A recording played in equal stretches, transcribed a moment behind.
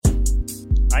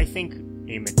I think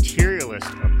a materialist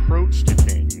approach to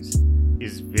things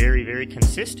is very, very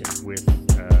consistent with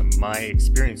my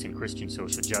experience in Christian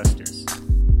social justice.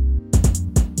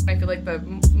 I feel like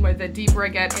the deeper I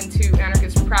get into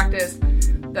anarchist practice,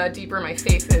 the deeper my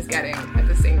faith is getting at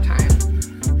the same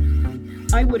time.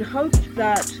 I would hope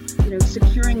that,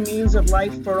 securing means of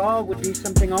life for all would be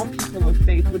something all people of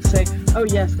faith would say, oh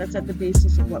yes, that's at the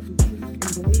basis of what we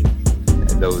believe.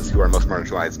 Those who are most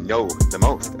marginalized know the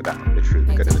most about the true,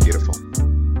 the good, and the beautiful.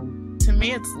 To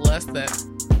me, it's less that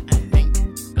I think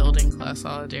building class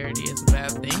solidarity is a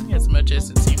bad thing, as much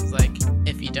as it seems like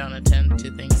if you don't attend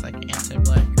to things like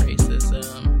anti-black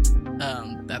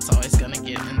racism, that's always going to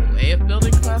get in the way of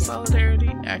building class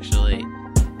solidarity, actually.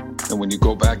 And when you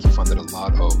go back, you find that a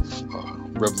lot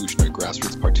of revolutionary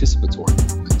grassroots participatory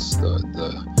movements,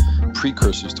 the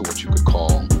precursors to what you could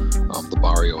call the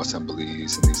barrio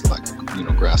assemblies and these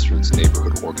grassroots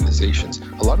neighborhood organizations,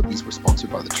 a lot of these were sponsored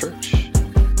by the church.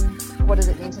 What does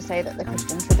it mean to say that the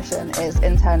Christian tradition is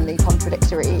internally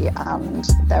contradictory and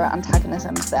there are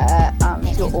antagonisms there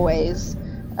and you're always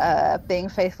being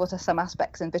faithful to some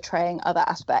aspects and betraying other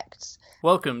aspects?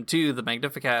 Welcome to the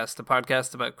Magnificast, a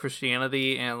podcast about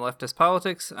Christianity and leftist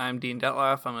politics. I'm Dean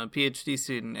Detloff. I'm a PhD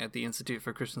student at the Institute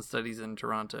for Christian Studies in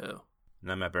Toronto.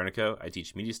 And I'm Matt Bernico. I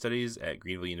teach media studies at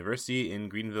Greenville University in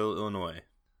Greenville, Illinois.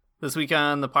 This week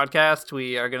on the podcast,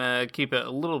 we are going to keep it a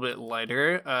little bit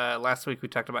lighter. Last week we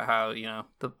talked about how,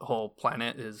 the whole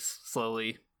planet is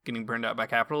slowly getting burned out by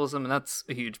capitalism, and that's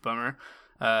a huge bummer.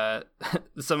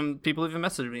 Some people even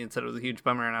messaged me and said it was a huge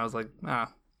bummer, and I was like, well,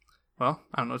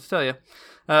 I don't know what to tell you.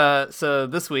 So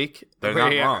this week... They're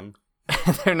not wrong.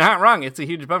 They're not wrong. It's a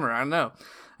huge bummer. I don't know.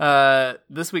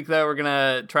 This week, though, we're going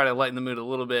to try to lighten the mood a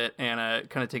little bit and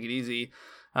kind of take it easy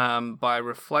by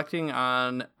reflecting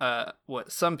on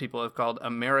what some people have called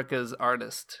America's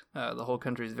artist, the whole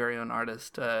country's very own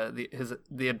artist,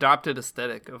 the adopted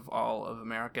aesthetic of all of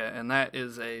America. And that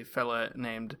is a fella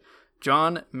named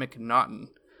Jon McNaughton.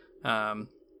 Jon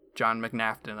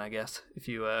McNaughton, I guess, if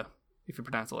you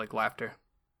pronounce it like laughter.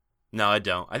 No, I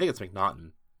don't. I think it's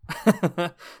McNaughton.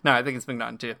 No, I think it's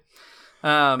McNaughton too.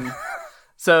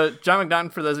 So Jon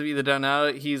McNaughton, for those of you that don't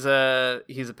know, he's a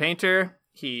painter.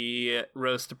 He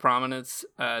rose to prominence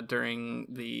during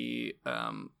the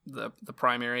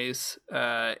primaries,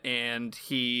 and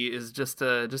he is just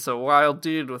a wild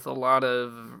dude with a lot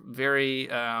of very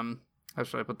how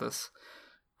should I put this,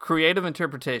 creative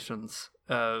interpretations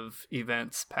of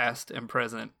events past and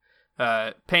present.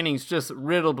 Paintings just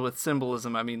riddled with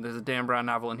symbolism. I mean, there's a Dan Brown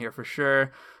novel in here for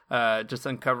sure. Just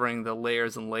uncovering the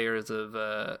layers and layers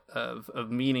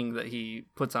of meaning that he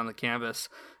puts on the canvas.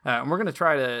 And we're going to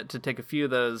try to take a few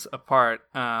of those apart.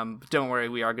 But don't worry,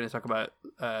 we are going to talk about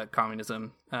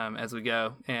communism as we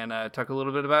go, and talk a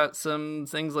little bit about some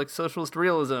things like socialist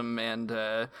realism and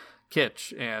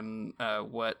kitsch and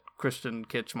what Christian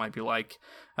kitsch might be like.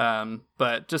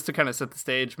 But just to kind of set the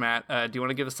stage, Matt, do you want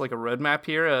to give us like a roadmap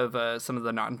here of some of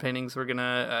the Naughton paintings we're going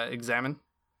to examine?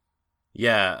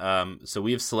 Yeah, so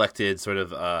we've selected sort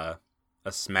of a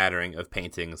smattering of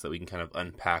paintings that we can kind of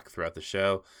unpack throughout the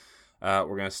show. We're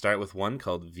going to start with one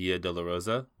called Via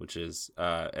Dolorosa, which is,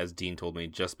 as Dean told me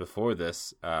just before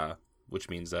this, which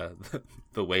means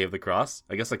the way of the cross.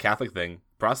 I guess a Catholic thing.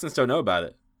 Protestants don't know about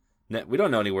it. We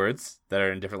don't know any words that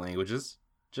are in different languages,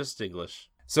 just English.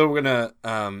 So we're going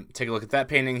to take a look at that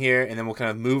painting here, and then we'll kind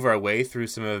of move our way through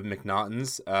some of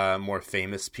McNaughton's more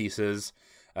famous pieces.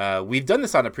 We've done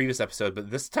this on a previous episode, but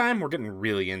this time we're getting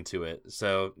really into it.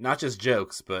 So not just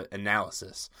jokes, but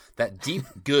analysis. That deep,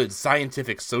 good,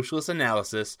 scientific, socialist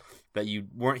analysis that you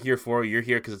weren't here for. You're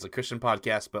here because it's a Christian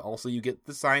podcast, but also you get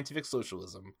the scientific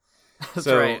socialism. That's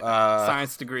right.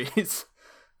 Science degrees.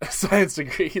 Science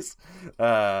degrees.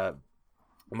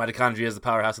 Mitochondria is the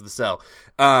powerhouse of the cell.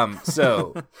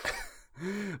 So...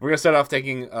 We're going to start off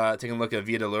taking a look at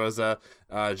Via Dolorosa,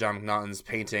 Jon McNaughton's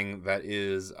painting that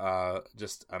is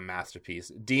just a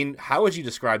masterpiece. Dean, how would you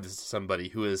describe this to somebody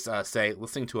who is, say,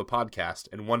 listening to a podcast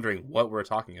and wondering what we're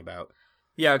talking about?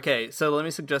 Yeah, okay. So let me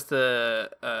suggest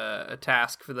a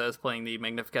task for those playing the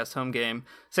Magnificast home game.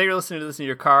 Say you're listening to this in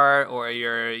your car, or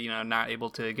you're not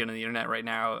able to get on the internet right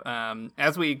now.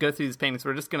 As we go through these paintings,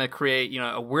 we're just going to create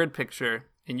a word picture,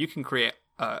 and you can create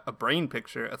a brain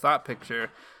picture, a thought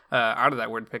picture, out of that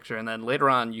word picture, and then later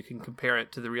on you can compare it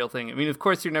to the real thing. I mean, of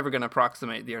course, you're never going to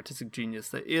approximate the artistic genius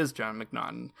that is Jon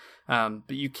McNaughton,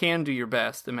 but you can do your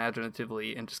best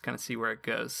imaginatively and just kind of see where it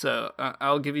goes. So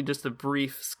I'll give you just a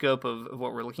brief scope of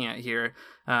what we're looking at here.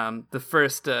 The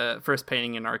first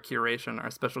painting in our curation,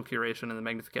 our special curation in the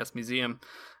Magnificast Museum.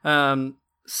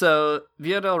 So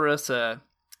Via Dolorosa,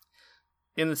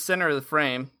 in the center of the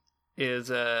frame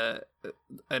is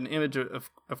an image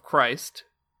of Christ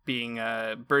being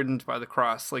burdened by the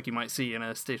cross, like you might see in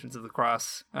a Stations of the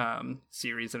Cross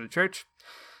series in a church.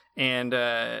 And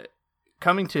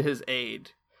coming to his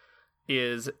aid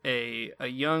is a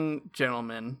young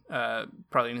gentleman,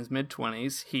 probably in his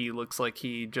mid-20s. He looks like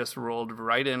he just rolled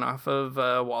right in off of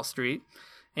Wall Street.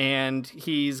 And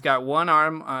he's got one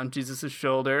arm on Jesus'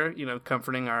 shoulder,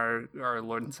 comforting our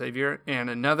Lord and Savior, and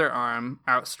another arm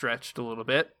outstretched a little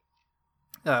bit.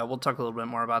 We'll talk a little bit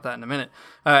more about that in a minute.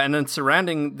 And then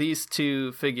surrounding these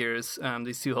two figures,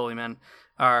 these two holy men,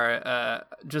 are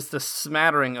just a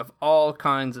smattering of all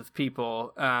kinds of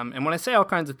people. And when I say all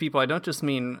kinds of people, I don't just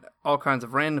mean all kinds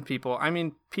of random people. I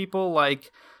mean people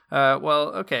like,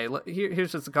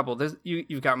 here's just a couple.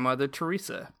 You've got Mother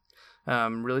Teresa.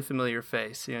 Really familiar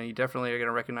face. You definitely are going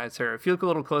to recognize her. If you look a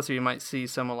little closer, you might see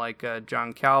someone like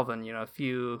John Calvin, a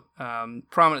few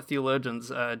prominent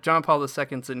theologians. John Paul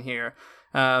II's in here.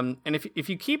 And if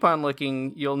you keep on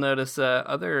looking, you'll notice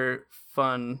other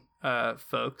fun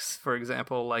folks, for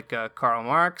example, like Karl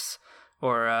Marx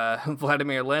or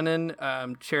Vladimir Lenin,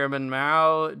 Chairman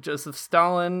Mao, Joseph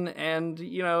Stalin, and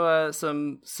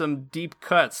some deep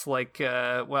cuts like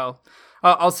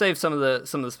I'll save some of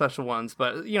the special ones,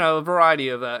 but a variety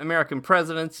of American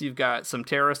presidents. You've got some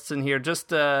terrorists in here, just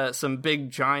some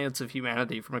big giants of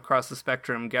humanity from across the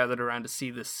spectrum gathered around to see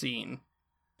this scene.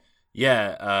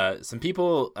 Yeah, some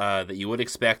people that you would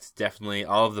expect, definitely.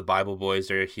 All of the Bible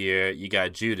boys are here. You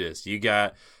got Judas. You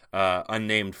got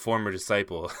unnamed former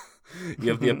disciple. You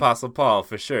have the Apostle Paul,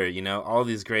 for sure. All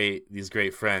these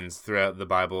great friends throughout the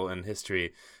Bible and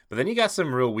history. But then you got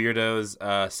some real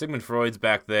weirdos. Sigmund Freud's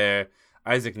back there.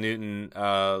 Isaac Newton,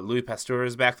 Louis Pasteur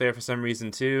is back there for some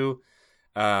reason too.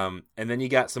 And then you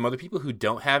got some other people who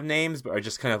don't have names but are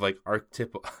just kind of like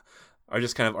archetypal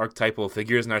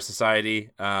figures in our society.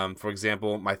 For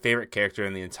example, my favorite character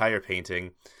in the entire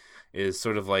painting is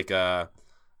sort of like a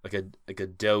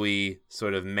doughy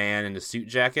sort of man in a suit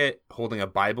jacket holding a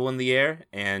Bible in the air,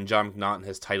 and Jon McNaughton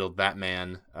has titled that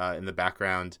man in the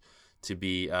background to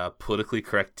be a politically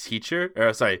correct preacher.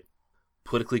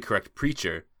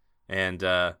 And,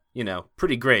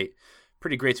 pretty great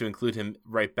to include him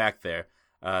right back there,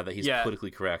 that he's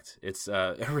politically correct. It's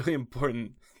a really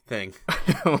important thing.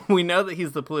 We know that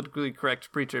he's the politically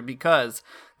correct preacher because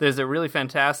there's a really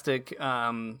fantastic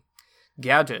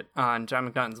gadget on Jon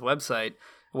McNaughton's website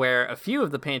where a few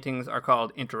of the paintings are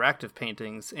called interactive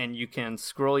paintings, and you can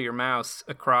scroll your mouse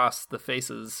across the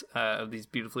faces of these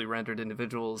beautifully rendered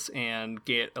individuals and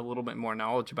get a little bit more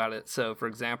knowledge about it. So, for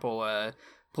example,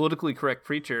 politically correct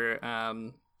preacher,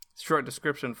 short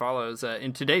description follows.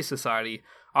 In today's society,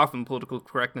 often political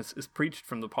correctness is preached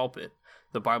from the pulpit.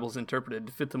 The Bible's interpreted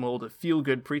to fit the mold of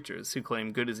feel-good preachers who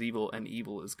claim good is evil and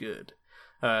evil is good.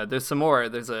 There's some more.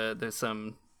 There's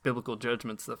some biblical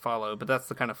judgments that follow, but that's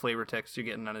the kind of flavor text you're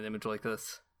getting on an image like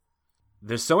this.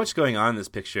 There's so much going on in this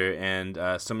picture, and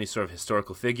so many sort of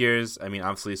historical figures. I mean,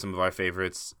 obviously some of our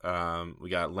favorites. We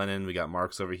got Lenin, we got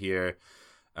Marx over here.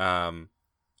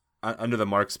 Under the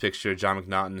Marx picture, Jon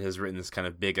McNaughton has written this kind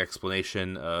of big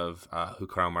explanation of who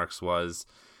Karl Marx was.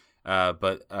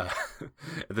 But at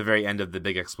the very end of the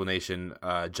big explanation,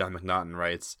 Jon McNaughton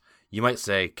writes, "You might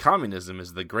say communism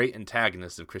is the great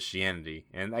antagonist of Christianity."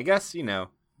 And I guess,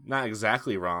 not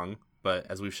exactly wrong, but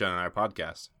as we've shown on our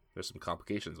podcast, there's some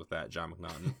complications with that, Jon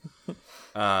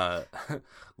McNaughton.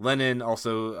 Lenin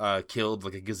also killed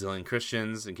like a gazillion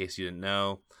Christians, in case you didn't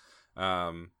know.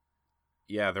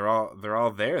 Yeah, they're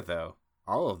all there though.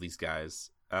 All of these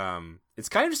guys. It's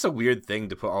kind of just a weird thing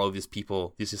to put all of these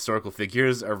people, these historical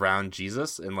figures, around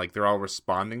Jesus, and like they're all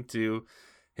responding to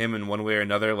him in one way or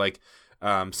another. Like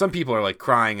some people are like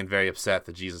crying and very upset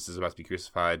that Jesus is about to be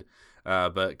crucified,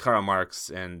 but Karl Marx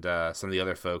and some of the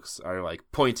other folks are like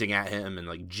pointing at him and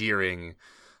like jeering.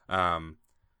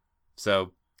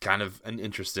 So kind of an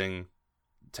interesting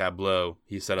tableau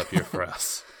he set up here for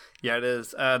us. Yeah, it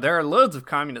is. There are loads of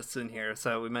communists in here.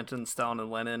 So we mentioned Stalin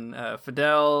and Lenin.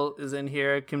 Fidel is in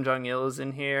here. Kim Jong-il is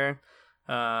in here.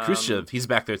 Khrushchev, he's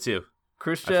back there too.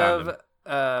 Khrushchev,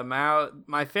 Mao.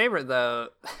 My favorite, though.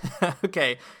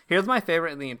 Okay, here's my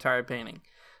favorite in the entire painting.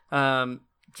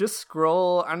 Just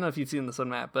scroll. I don't know if you've seen this one,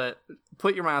 Matt, but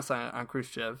put your mouse on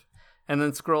Khrushchev. And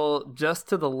then scroll just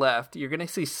to the left. You're going to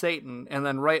see Satan. And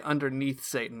then right underneath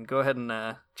Satan. Go ahead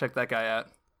and check that guy out.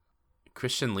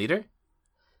 Christian leader?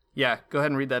 Yeah, go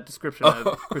ahead and read that description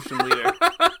of Christian leader.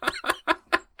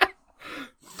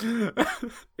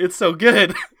 It's so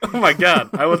good. Oh my god,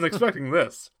 I wasn't expecting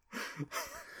this.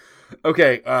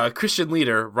 Okay, Christian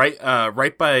leader, right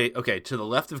by, to the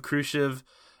left of Khrushchev,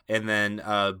 and then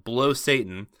below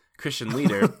Satan, Christian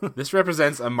leader. This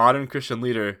represents a modern Christian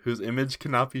leader whose image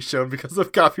cannot be shown because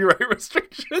of copyright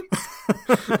restrictions.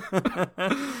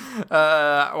 Why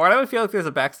do I feel like there's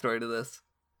a backstory to this?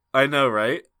 I know,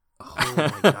 right? Oh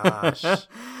my gosh.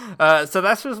 So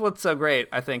that's just what's so great,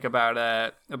 I think, about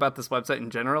this website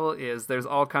in general, is there's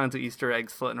all kinds of Easter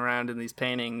eggs floating around in these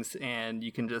paintings, and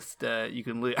you can just I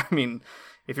mean,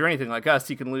 if you're anything like us,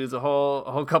 you can lose a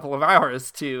whole couple of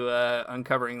hours to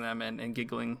uncovering them and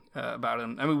giggling about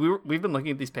them. I mean, we've been looking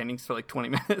at these paintings for like 20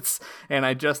 minutes, and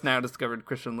I just now discovered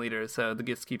Christian leaders, so the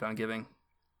gifts keep on giving.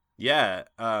 Yeah,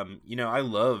 I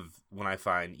love when I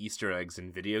find Easter eggs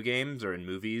in video games or in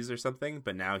movies or something,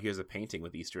 but now here's a painting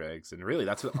with Easter eggs, and really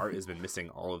that's what art has been missing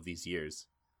all of these years.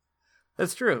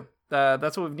 That's true.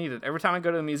 That's what we've needed. Every time I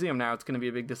go to a museum now, it's going to be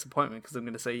a big disappointment, because I'm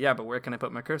going to say, yeah, but where can I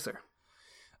put my cursor?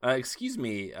 Excuse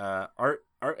me, art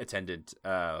attendant,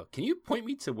 can you point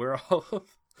me to where all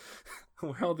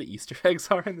the Easter eggs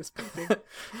are in this painting?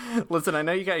 Listen, I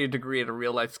know you got your degree at a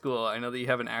real life school. I know that you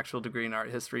have an actual degree in art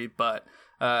history, but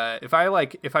if I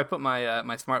put my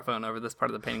my smartphone over this part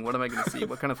of the painting, what am I going to see?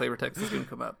 What kind of flavor text is going to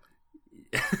come up?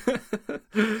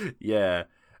 Yeah.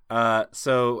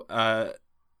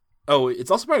 Oh, it's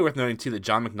also probably worth noting too that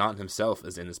Jon McNaughton himself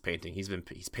is in this painting. He's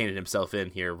painted himself in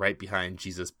here right behind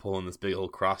Jesus pulling this big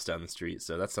old cross down the street.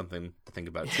 So that's something to think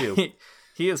about too.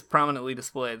 He is prominently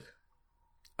displayed.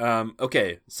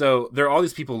 Okay, so there are all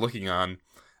these people looking on.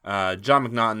 Jon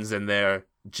McNaughton's in there.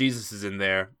 Jesus is in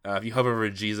there. If you hover over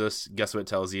Jesus, guess what it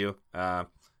tells you?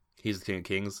 He's the King of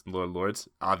Kings, Lord of Lords,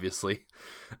 obviously.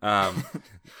 The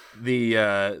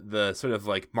sort of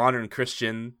like modern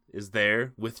Christian is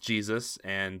there with Jesus,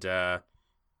 and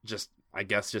just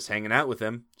hanging out with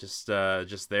him, just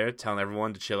there, telling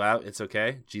everyone to chill out. It's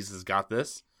okay. Jesus got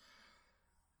this.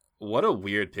 What a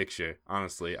weird picture.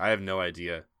 Honestly, I have no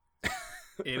idea.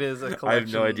 It is a collection I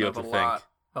have no idea of what to think.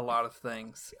 A lot of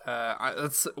things.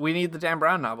 We need the Dan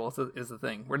Brown novel is the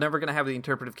thing. We're never going to have the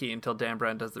interpretive key until Dan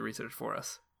Brown does the research for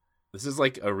us. This is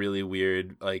like a really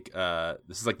weird,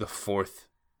 this is like the fourth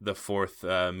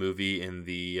movie in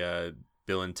the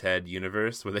Bill and Ted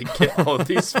universe where they get all of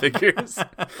these figures.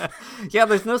 Yeah,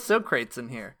 there's no Socrates in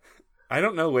here. I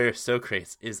don't know where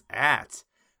Socrates is at.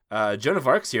 Joan of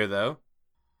Arc's here though.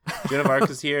 Joan of Arc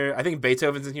is here. I think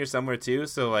Beethoven's in here somewhere too.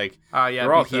 So yeah,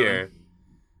 we're all Beethoven. here.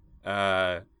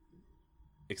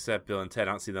 Except Bill and Ted.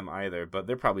 I don't see them either, but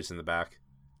they're probably just in the back.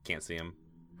 Can't see them.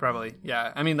 Probably,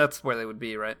 yeah. I mean, that's where they would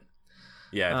be, right?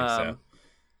 Yeah, I think so.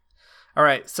 All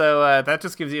right, so that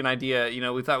just gives you an idea.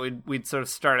 We thought we'd sort of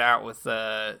start out with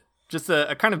just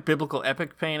a kind of biblical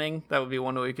epic painting. That would be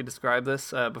one way we could describe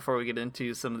this before we get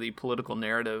into some of the political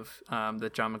narrative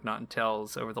that Jon McNaughton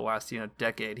tells over the last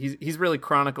decade. He's really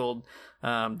chronicled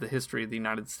the history of the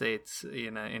United States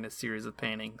in a series of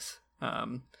paintings.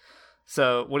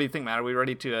 So what do you think, Matt? Are we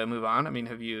ready to move on? I mean,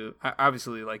 have you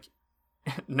obviously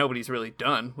nobody's really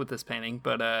done with this painting,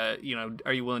 but are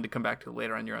you willing to come back to it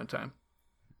later on your own time?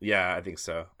 Yeah, I think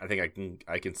so. I think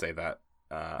I can say that.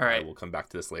 All right. I will come back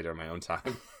to this later on my own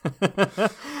time.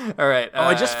 All right.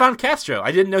 I just found Castro.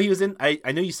 I didn't know he was in. I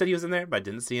know you said he was in there, but I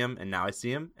didn't see him, and now I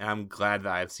see him, and I'm glad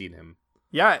that I have seen him.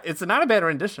 Yeah, it's not a bad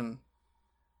rendition.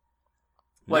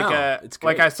 It's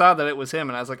great. like I saw that it was him,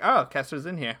 and I was like, oh, Castro's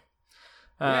in here.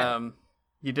 Yeah.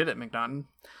 You did it, McNaughton.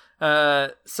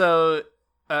 So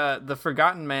The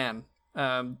Forgotten Man.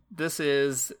 This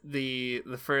is the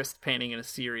first painting in a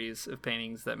series of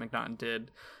paintings that McNaughton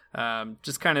did.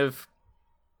 Just kind of,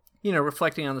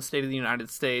 reflecting on the state of the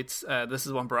United States. This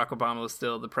is when Barack Obama was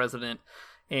still the president.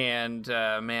 And,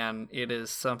 man, it is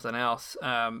something else.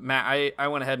 Matt, I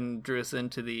went ahead and drew us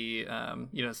into the,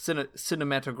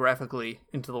 cinematographically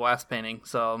into the last painting.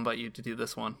 So I'll invite you to do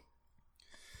this one.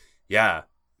 Yeah.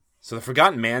 So The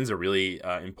Forgotten Man's a really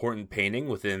important painting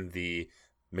within the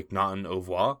McNaughton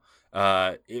Oeuvre.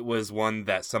 It was one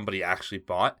that somebody actually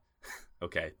bought.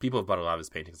 Okay, people have bought a lot of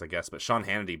his paintings, I guess, but Sean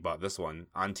Hannity bought this one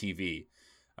on TV.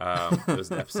 It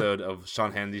was an episode of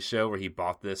Sean Hannity's show where he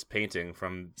bought this painting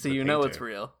from So the you know painter. it's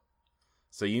real.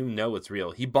 So you know it's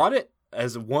real. He bought it,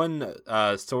 as one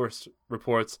source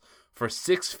reports, for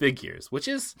 6 figures, which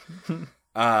is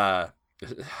hard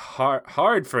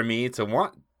for me to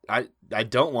want. I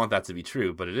don't want that to be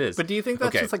true, but it is. But do you think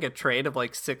that's okay. just like a trade of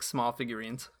 6 small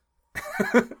figurines?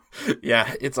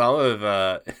 Yeah, it's all of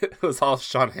it was all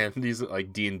Sean Hannity's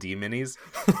D&D minis,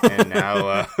 and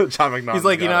now Jon McNaughton. He's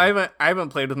like, I haven't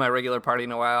played with my regular party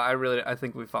in a while. I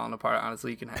think we've fallen apart.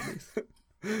 Honestly, you can have these.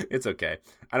 It's okay.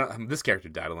 This character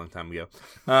died a long time ago.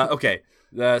 Okay,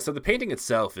 so the painting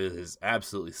itself is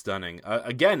absolutely stunning.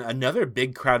 Again, another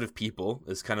big crowd of people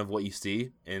is kind of what you see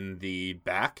in the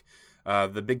back.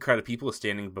 The big crowd of people is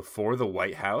standing before the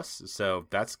White House, so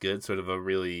that's good. Sort of a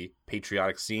really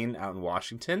patriotic scene out in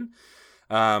Washington.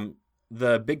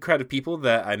 The big crowd of people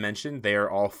that I mentioned, they are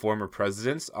all former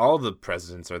presidents. All the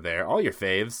presidents are there, all your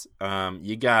faves.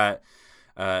 You got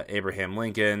Abraham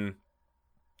Lincoln,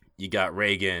 you got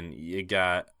Reagan, you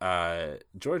got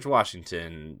George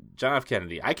Washington, John F.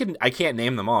 Kennedy. I can't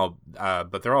name them all,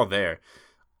 but they're all there.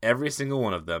 Every single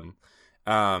one of them.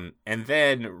 And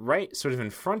then right sort of in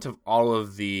front of all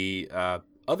of the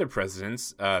other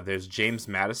presidents, there's James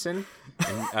Madison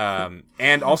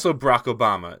and also Barack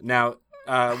Obama. Now,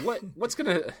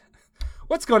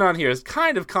 what's going on here is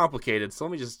kind of complicated, so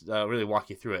let me just really walk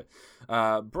you through it.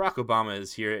 Barack Obama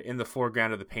is here in the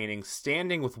foreground of the painting,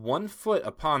 standing with one foot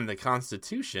upon the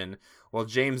Constitution, while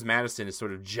James Madison is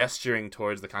sort of gesturing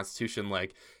towards the Constitution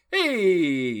like,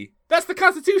 hey, that's the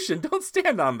Constitution, don't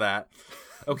stand on that.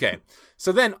 Okay,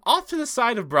 so then off to the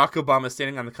side of Barack Obama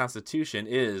standing on the Constitution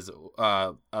is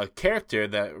a character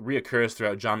that reoccurs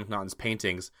throughout Jon McNaughton's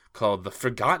paintings called the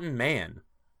Forgotten Man.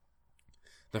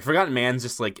 The Forgotten Man's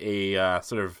just like a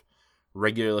sort of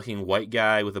regular-looking white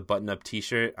guy with a button-up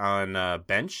T-shirt on a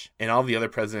bench, and all the other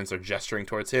presidents are gesturing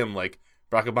towards him like,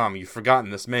 Barack Obama, you've forgotten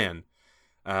this man.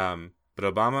 But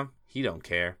Obama, he don't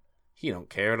care. He don't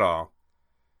care at all.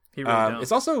 He really don't.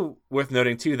 It's also worth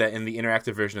noting, too, that in the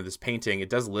interactive version of this painting, it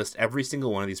does list every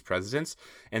single one of these presidents,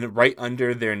 and right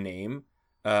under their name,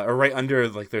 or right under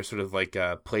like their sort of like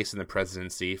place in the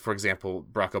presidency. For example,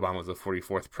 Barack Obama was the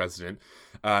 44th president.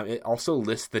 It also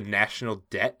lists the national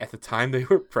debt at the time they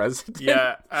were president.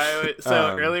 Yeah.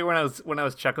 Earlier when I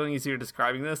was chuckling as you were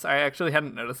describing this, I actually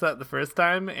hadn't noticed that the first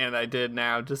time, and I did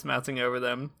now just mousing over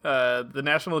them. The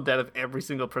national debt of every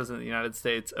single president of the United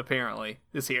States apparently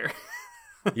is here.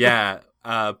 Yeah.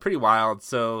 Pretty wild.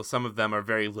 So some of them are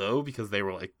very low because they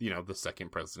were like, the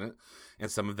second president,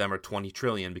 and some of them are 20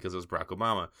 trillion because it was Barack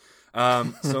Obama.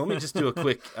 So let me just do a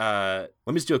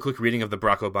quick reading of the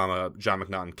Barack Obama Jon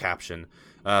McNaughton caption.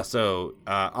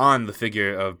 On the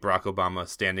figure of Barack Obama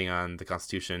standing on the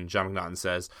Constitution, Jon McNaughton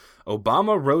says,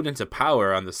 "Obama rode into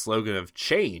power on the slogan of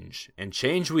change, and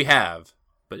change we have.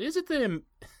 But is it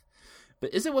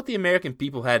what the American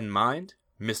people had in mind?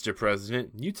 Mr.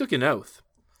 President, you took an oath."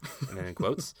 And then in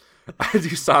quotes, "I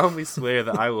do solemnly swear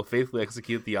that I will faithfully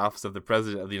execute the office of the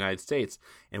President of the United States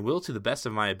and will to the best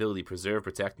of my ability preserve,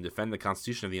 protect, and defend the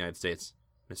Constitution of the United States.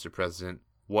 Mr. President,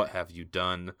 what have you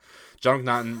done?" Jon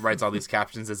McNaughton writes all these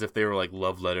captions as if they were like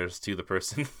love letters to the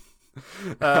person.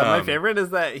 My favorite is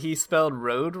that he spelled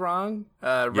road wrong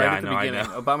at the beginning.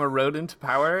 Obama rode into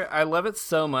power. I love it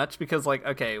so much because, like,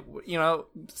 okay,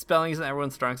 spelling isn't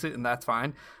everyone's strong suit, and that's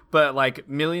fine. But, like,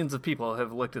 millions of people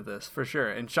have looked at this, for sure.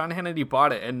 And Sean Hannity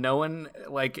bought it, and no one,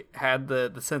 like, had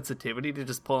the sensitivity to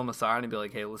just pull him aside and be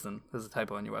like, hey, listen, there's a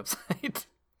typo on your website.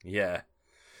 Yeah.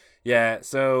 Yeah,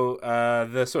 so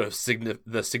the sort of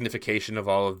the signification of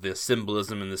all of the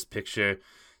symbolism in this picture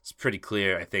is pretty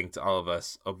clear, I think, to all of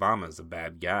us. Obama's a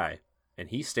bad guy, and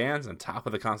he stands on top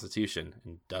of the Constitution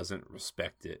and doesn't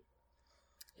respect it.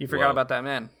 He forgot about that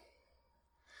man.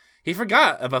 He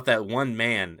forgot about that one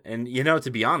man, and to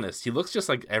be honest, he looks just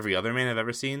like every other man I've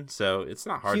ever seen, so it's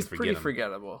not hard to forget him. He's pretty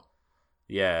forgettable.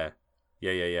 Yeah.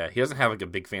 He doesn't have like a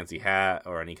big fancy hat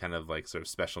or any kind of like sort of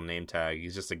special name tag.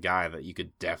 He's just a guy that you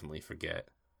could definitely forget.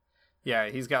 Yeah,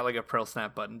 he's got like a pearl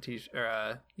snap button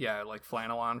t-shirt, like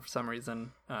flannel on for some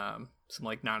reason. Some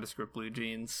like nondescript blue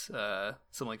jeans,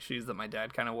 some like shoes that my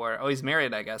dad kind of wore. Oh, he's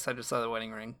married, I guess. I just saw the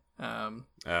wedding ring.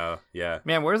 Oh, yeah.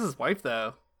 Man, where's his wife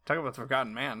though? Talk about the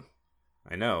forgotten man.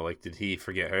 I know. Like, did he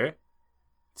forget her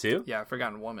too? Yeah,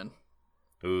 forgotten woman.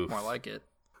 Oof. More like it.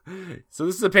 So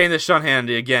this is a painting that Sean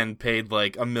Hannity again paid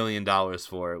like $1 million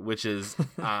for, which is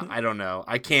I don't know.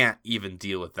 I can't even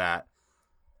deal with that.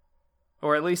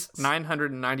 Or at least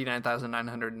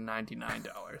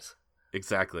 $999,999.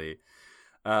 Exactly.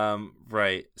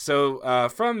 Right. So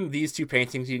from these two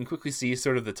paintings, you can quickly see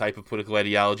sort of the type of political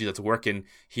ideology that's working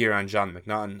here on Jon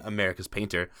McNaughton, America's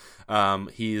painter.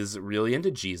 He's really into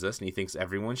Jesus, and he thinks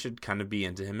everyone should kind of be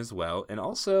into him as well. And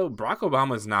also, Barack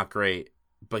Obama is not great,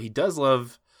 but he does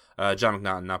love Jon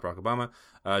McNaughton, not Barack Obama.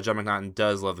 Jon McNaughton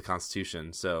does love the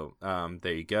Constitution. So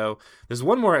there you go. There's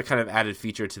one more kind of added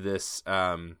feature to this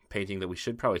painting that we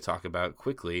should probably talk about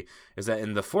quickly, is that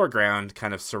in the foreground,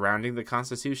 kind of surrounding the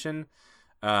Constitution,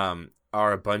 are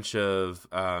a bunch of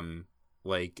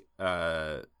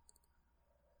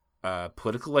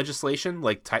political legislation,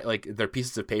 like they're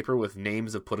pieces of paper with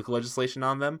names of political legislation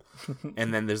on them,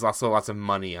 and then there's also lots of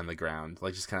money on the ground,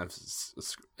 like just kind of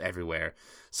everywhere.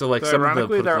 So like some of the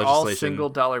political they're all legislation,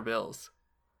 $1 bills.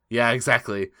 Yeah,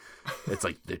 exactly. It's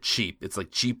like they're cheap. It's like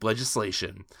cheap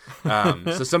legislation.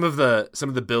 So some of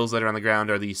the bills that are on the ground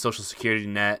are the Social Security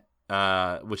net,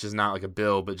 which is not like a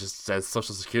bill, but just says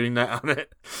Social Security net on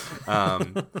it.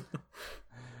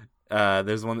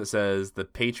 There's one that says the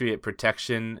Patriot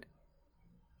Protection.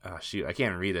 Oh, shoot, I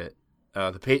can't read it.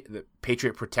 The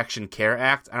Patriot Protection Care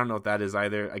Act. I don't know what that is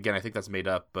either. Again, I think that's made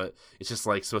up, but it's just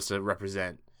like supposed to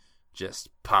represent just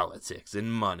politics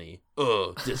and money.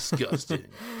 Oh, disgusting.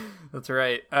 That's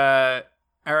right. All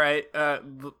right.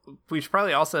 We should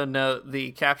probably also note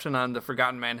the caption on the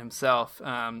Forgotten Man himself.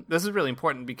 This is really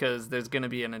important because there's going to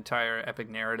be an entire epic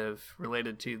narrative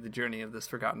related to the journey of this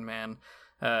Forgotten Man.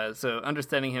 So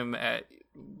understanding him at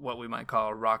what we might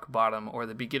call rock bottom or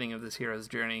the beginning of this hero's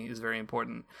journey is very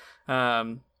important.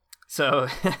 So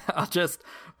I'll just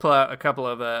pull out a couple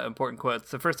of important quotes.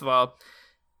 So first of all,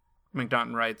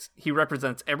 McNaughton writes, he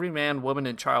represents every man, woman,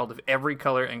 and child of every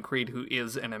color and creed who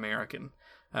is an American.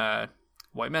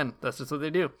 White men, that's just what they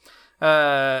do.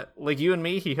 Like you and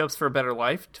me, he hopes for a better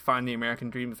life, to find the American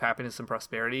dream of happiness and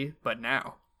prosperity. But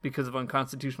now, because of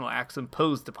unconstitutional acts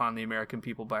imposed upon the American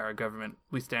people by our government,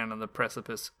 we stand on the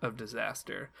precipice of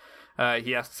disaster.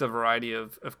 He asks a variety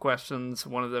of questions.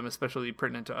 One of them, especially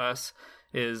pertinent to us,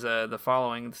 is the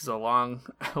following. This is a long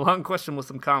question with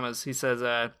some commas. He says,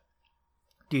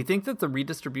 do you think that the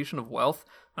redistribution of wealth,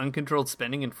 uncontrolled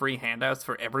spending, and free handouts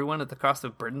for everyone at the cost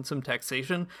of burdensome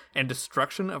taxation and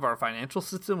destruction of our financial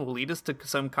system will lead us to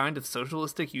some kind of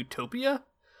socialistic utopia?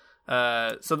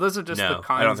 So those are just the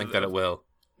kinds. I don't think that it will.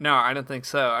 No, I don't think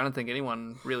so. I don't think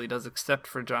anyone really does, except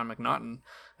for Jon McNaughton,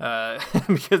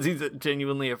 because he's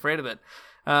genuinely afraid of it.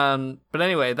 But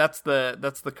anyway, that's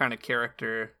the kind of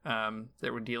character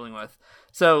that we're dealing with.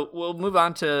 So we'll move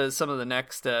on to some of the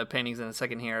next paintings in a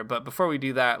second here. But before we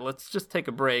do that, let's just take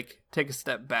a break, take a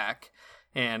step back,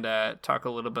 and talk a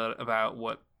little bit about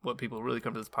what people really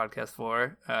come to this podcast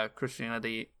for: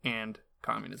 Christianity and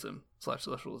communism /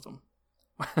 socialism.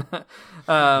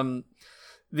 I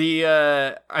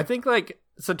think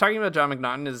so talking about Jon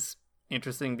McNaughton is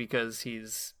interesting because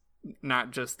he's not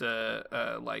just a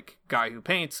guy who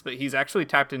paints, but he's actually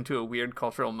tapped into a weird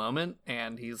cultural moment,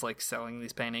 and he's like selling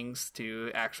these paintings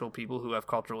to actual people who have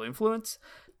cultural influence,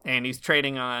 and he's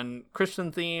trading on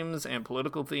Christian themes and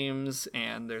political themes,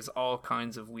 and there's all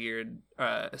kinds of weird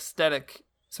aesthetic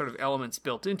sort of elements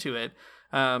built into it.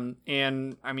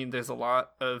 And I mean, there's a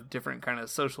lot of different kind of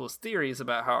socialist theories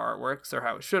about how art works or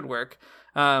how it should work.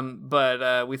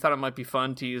 But we thought it might be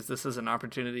fun to use this as an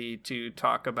opportunity to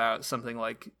talk about something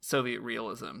like Soviet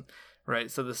realism, right?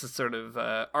 So this is sort of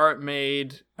art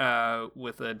made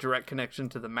with a direct connection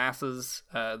to the masses,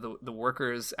 the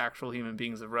workers, actual human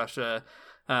beings of Russia.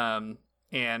 And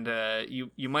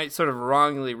you might sort of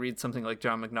wrongly read something like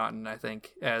Jon McNaughton, I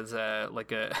think, as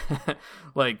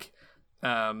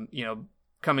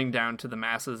coming down to the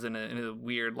masses in a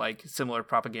weird, similar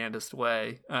propagandist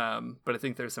way. But I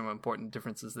think there's some important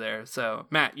differences there. So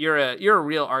Matt, you're a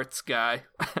real arts guy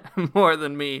more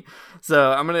than me.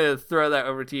 So I'm going to throw that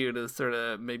over to you to sort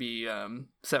of maybe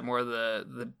set more of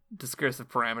the discursive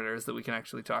parameters that we can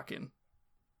actually talk in.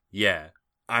 Yeah,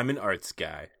 I'm an arts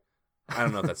guy. I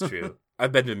don't know if that's true.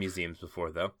 I've been to museums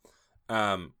before, though.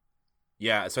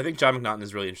 Yeah, so I think Jon McNaughton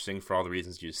is really interesting for all the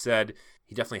reasons you said.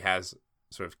 He definitely has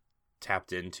sort of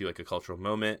tapped into a cultural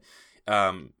moment.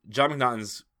 Jon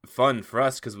McNaughton's fun for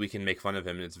us because we can make fun of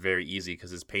him, and it's very easy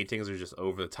because his paintings are just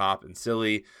over the top and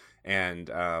silly, and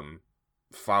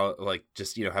follow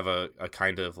have a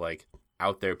kind of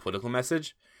out there political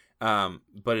message.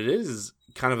 But it is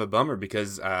kind of a bummer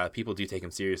because people do take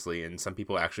him seriously, and some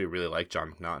people actually really like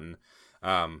Jon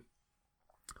McNaughton.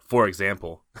 For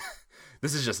example,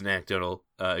 this is just an anecdotal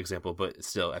example, but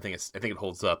still, I think it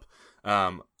holds up.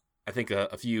 I think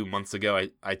a few months ago,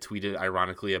 I tweeted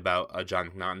ironically about a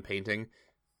Jon McNaughton painting.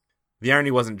 The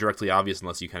irony wasn't directly obvious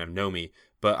unless you kind of know me,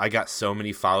 but I got so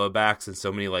many follow backs and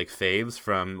so many faves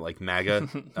from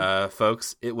MAGA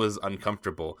folks. It was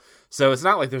uncomfortable. So it's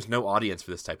not like there's no audience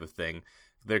for this type of thing.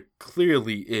 There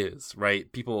clearly is,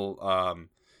 right? People,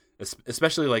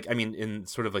 especially in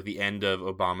sort of the end of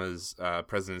Obama's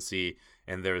presidency,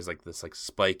 and there was this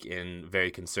spike in very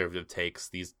conservative takes.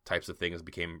 These types of things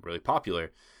became really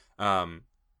popular.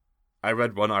 I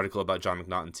read one article about Jon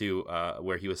McNaughton too,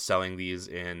 where he was selling these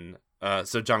in.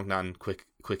 So Jon McNaughton,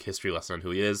 quick history lesson on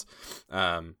who he is.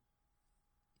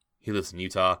 He lives in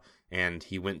Utah, and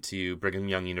he went to Brigham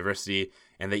Young University,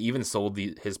 and they even sold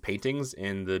his paintings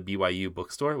in the BYU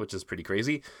bookstore, which is pretty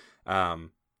crazy.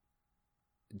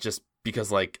 Just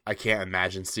because like I can't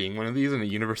imagine seeing one of these in a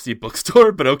university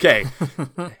bookstore, but okay.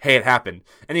 Hey, it happened.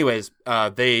 Anyways,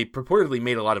 they purportedly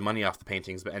made a lot of money off the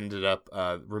paintings, but ended up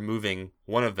removing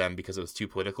one of them because it was too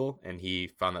political, and he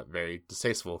found that very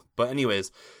distasteful. But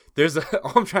anyways,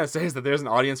 all I'm trying to say is that there's an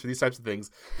audience for these types of things.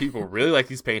 People really like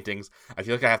these paintings. I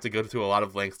feel like I have to go through a lot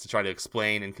of lengths to try to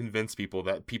explain and convince people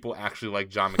that people actually like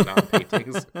Jon McNaughton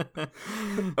paintings.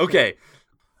 Okay.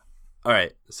 All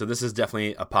right, so this is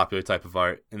definitely a popular type of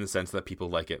art in the sense that people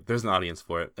like it. There's an audience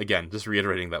for it. Again, just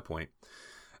reiterating that point.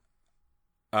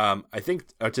 I think,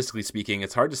 artistically speaking,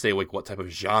 it's hard to say like what type of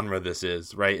genre this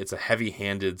is, right? It's a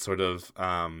heavy-handed sort of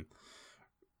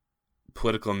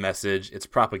political message. It's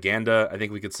propaganda. I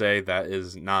think we could say that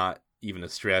is not even a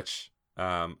stretch.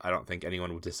 I don't think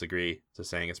anyone would disagree to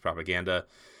saying it's propaganda.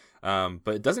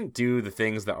 But it doesn't do the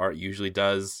things that art usually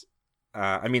does.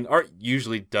 Art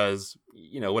usually does,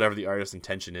 whatever the artist's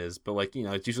intention is, but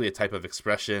it's usually a type of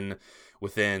expression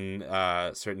within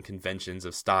certain conventions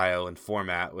of style and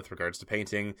format with regards to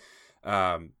painting.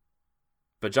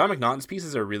 But Jon McNaughton's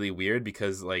pieces are really weird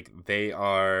because they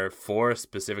are for a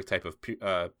specific type of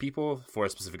people, for a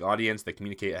specific audience. They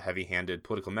communicate a heavy-handed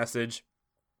political message.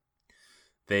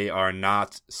 They are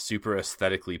not super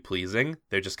aesthetically pleasing.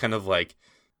 They're just kind of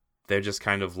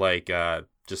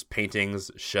just paintings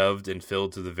shoved and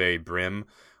filled to the very brim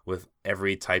with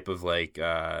every type of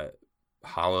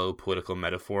hollow political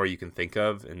metaphor you can think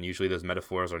of, and usually those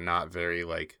metaphors are not very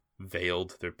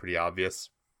veiled. They're pretty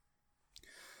obvious.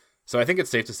 So I think it's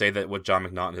safe to say that what Jon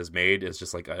McNaughton has made is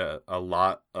just a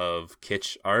lot of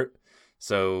kitsch art.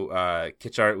 So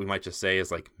kitsch art, we might just say,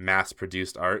 is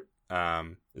mass-produced art.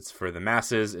 It's for the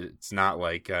masses. It's not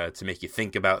to make you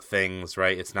think about things,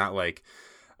 right? It's not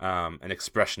an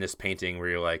expressionist painting where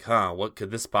you're like, what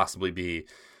could this possibly be?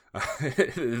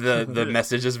 The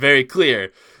message is very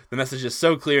clear. The message is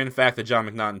so clear, in fact, that Jon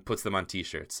McNaughton puts them on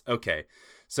t-shirts. Okay,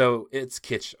 so it's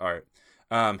kitsch art.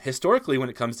 Historically, when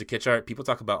it comes to kitsch art, people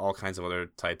talk about all kinds of other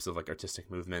types of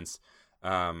artistic movements.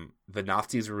 The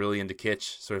Nazis were really into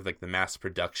kitsch, sort of the mass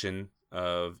production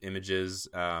of images,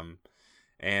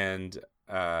 and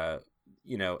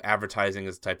advertising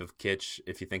is a type of kitsch.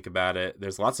 If you think about it,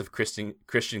 there's lots of Christian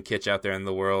kitsch out there in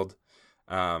the world.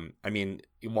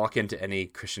 You walk into any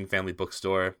Christian family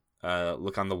bookstore,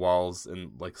 look on the walls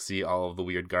and see all of the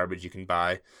weird garbage you can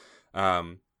buy.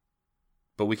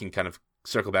 But we can kind of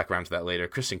circle back around to that later.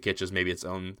 Christian kitsch is maybe its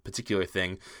own particular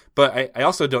thing, but I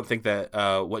also don't think that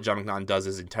what Jon McNaughton does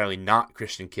is entirely not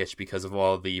Christian kitsch because of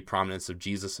all the prominence of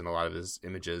Jesus in a lot of his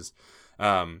images.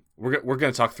 We're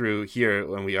going to talk through here,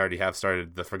 when we already have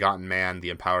started, the Forgotten Man,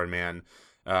 the Empowered Man,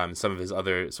 some of his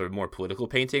other sort of more political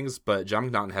paintings, but Jon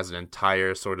McNaughton has an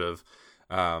entire sort of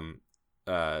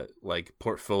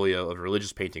portfolio of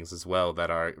religious paintings as well that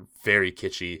are very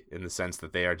kitschy in the sense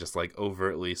that they are just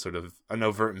overtly sort of an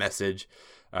overt message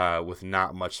with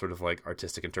not much sort of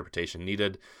artistic interpretation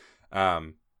needed.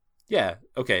 So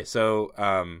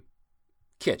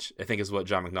kitsch, I think, is what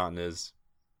Jon McNaughton is.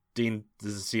 Dean,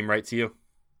 does it seem right to you?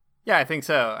 Yeah, I think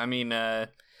so.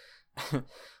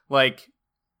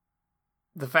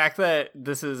 The fact that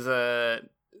this is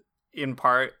in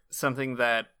part something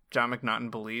that Jon McNaughton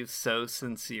believes so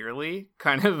sincerely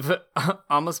kind of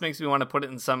almost makes me want to put it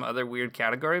in some other weird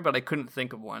category, but I couldn't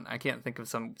think of one. I can't think of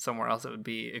somewhere else it would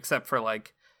be, except for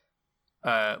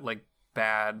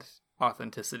bad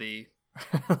authenticity.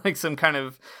 Some kind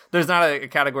of, there's not a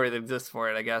category that exists for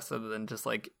it, I guess, other than just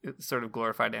sort of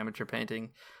glorified amateur painting.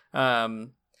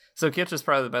 So kitsch is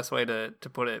probably the best way to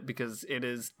put it, because it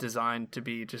is designed to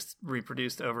be just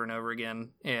reproduced over and over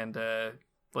again, and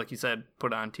like you said,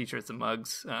 put on t-shirts and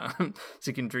mugs, so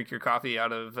you can drink your coffee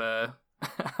out of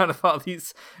out of all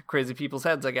these crazy people's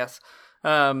heads, I guess.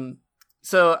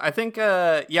 So I think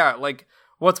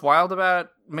what's wild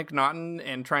about McNaughton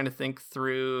and trying to think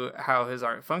through how his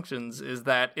art functions is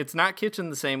that it's not kitsch in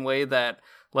the same way that,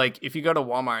 if you go to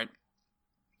Walmart,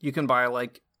 you can buy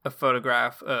a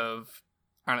photograph of,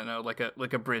 I don't know,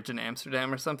 like a bridge in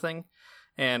Amsterdam or something,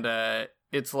 and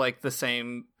it's the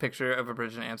same picture of a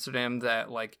bridge in Amsterdam that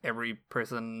every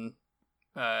person,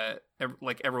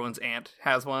 everyone's aunt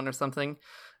has one or something.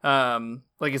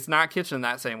 It's not kitsch in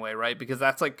that same way, right? Because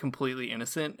that's completely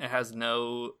innocent. It has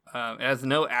no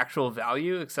actual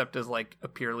value except as a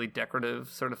purely decorative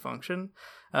sort of function.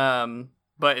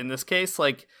 But in this case,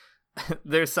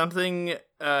 there's something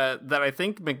that I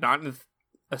think McNaughton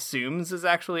assumes is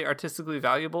actually artistically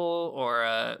valuable,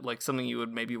 or something you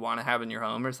would maybe want to have in your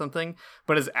home or something,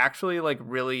 but is actually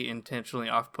really intentionally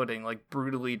off-putting,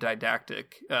 brutally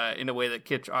didactic in a way that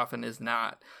kitsch often is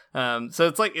not.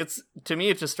 So it's to me,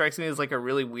 it just strikes me as a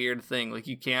really weird thing.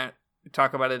 You can't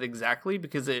talk about it exactly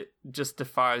because it just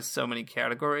defies so many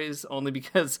categories, only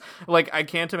because like I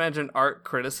can't imagine art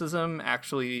criticism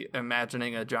actually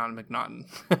imagining a Jon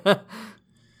McNaughton.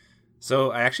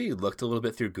 So I actually looked a little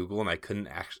bit through Google, and I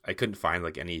couldn't find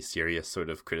like any serious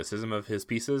sort of criticism of his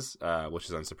pieces, which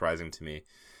is unsurprising to me.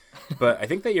 But I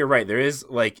think that you're right. There is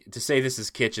like, to say this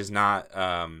is kitsch is not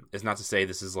to say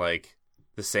this is like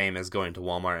the same as going to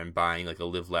Walmart and buying like a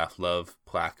Live, Laugh, Love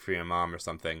plaque for your mom or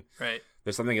something. Right.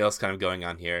 There's something else kind of going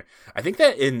on here. I think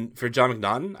that for Jon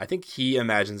McNaughton, I think he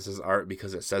imagines his art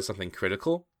because it says something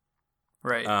critical.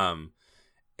 Right.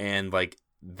 And like,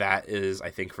 that is, I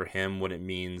think, for him what it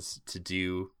means to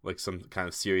do like some kind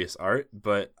of serious art.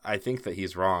 But I think that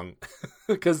he's wrong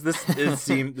because this is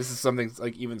something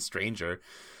like even stranger.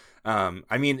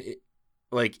 I mean,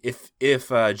 like if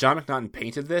Jon McNaughton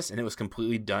painted this and it was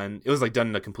completely done, it was like done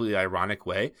in a completely ironic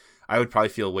way, I would probably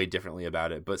feel way differently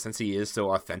about it. But since he is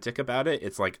so authentic about it,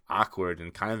 it's like awkward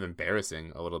and kind of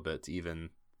embarrassing a little bit to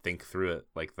even think through it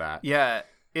like that. Yeah,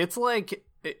 it's like,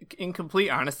 in complete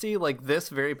honesty, like this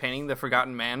very painting, The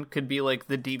Forgotten Man, could be like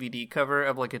the DVD cover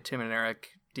of like a Tim and Eric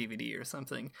DVD or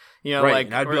something. You know, right. like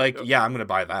and I'd be like, yeah, I'm gonna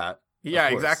buy that. Yeah,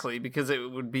 exactly, because it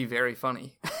would be very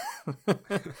funny.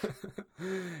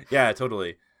 Yeah,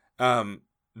 totally.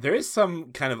 There is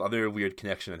some kind of other weird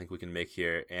connection I think we can make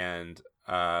here, and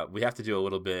we have to do a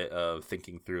little bit of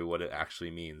thinking through what it actually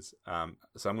means.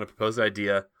 So I'm going to propose the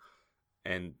idea,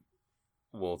 and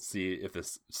we'll see if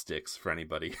this sticks for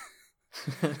anybody.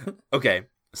 Okay,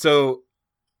 so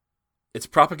it's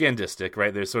propagandistic,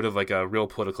 right? There's sort of like a real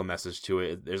political message to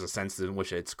it. There's a sense in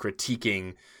which it's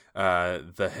critiquing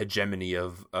the hegemony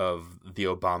of the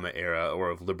Obama era, or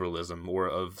of liberalism, or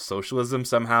of socialism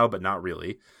somehow, but not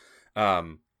really.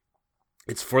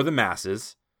 It's for the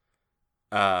masses,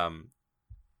 and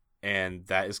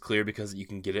that is clear because you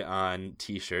can get it on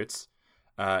T-shirts.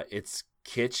 It's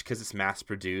kitsch because it's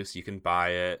mass-produced. You can buy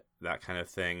it, that kind of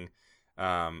thing.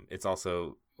 It's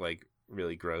also like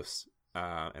really gross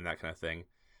and that kind of thing.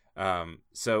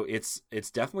 So it's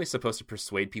definitely supposed to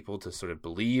persuade people to sort of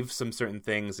believe some certain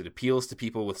things. It appeals to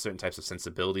people with certain types of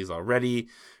sensibilities already,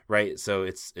 right? So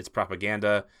it's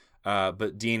propaganda.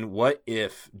 But Dean, what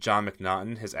if Jon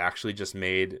McNaughton has actually just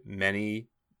made many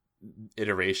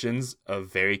iterations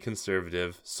of very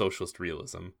conservative socialist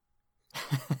realism?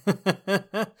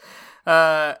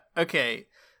 Okay,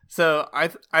 so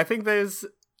I think there's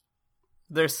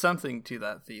something to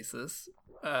that thesis,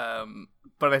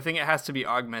 but I think it has to be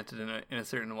augmented in a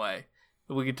certain way.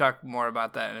 We could talk more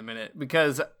about that in a minute,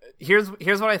 because here's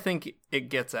what I think it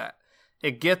gets at.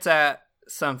 It gets at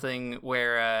something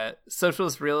where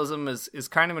socialist realism is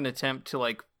kind of an attempt to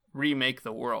like remake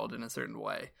the world in a certain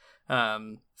way,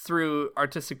 through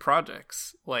artistic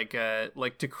projects, like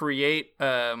to create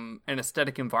an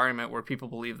aesthetic environment where people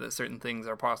believe that certain things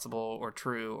are possible or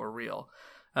true or real.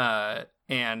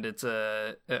 And it's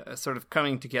a sort of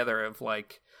coming together of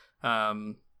like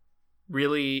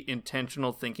really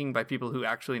intentional thinking by people who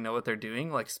actually know what they're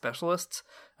doing, like specialists,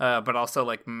 but also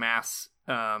like mass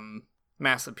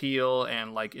appeal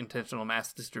and like intentional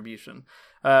mass distribution.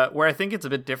 Where I think it's a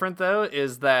bit different, though,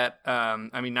 is that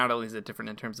I mean, not only is it different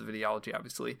in terms of ideology,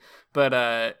 obviously,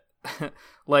 but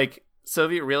like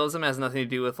Soviet realism has nothing to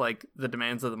do with like the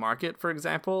demands of the market, for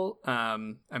example. I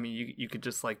mean, you could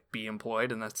just like be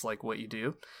employed, and that's like what you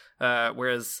do.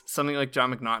 Whereas something like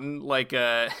Jon McNaughton, like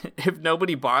if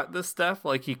nobody bought this stuff,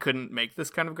 like he couldn't make this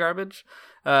kind of garbage.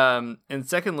 And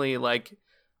secondly, like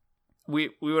we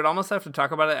would almost have to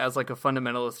talk about it as like a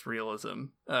fundamentalist realism,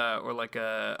 or like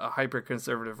a hyper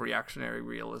conservative reactionary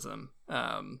realism.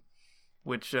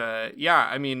 Which, yeah,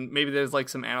 I mean, maybe there's like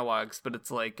some analogs, but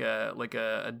it's like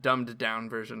a dumbed down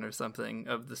version or something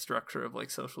of the structure of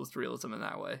like socialist realism in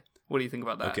that way. What do you think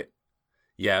about that? Okay.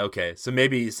 Yeah, okay. So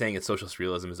maybe saying it's socialist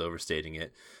realism is overstating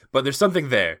it, but there's something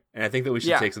there, and I think that we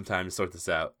should take some time to sort this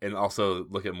out, and also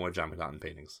look at more Jon McNaughton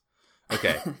paintings.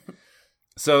 Okay.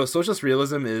 So socialist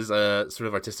realism is a sort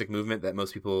of artistic movement that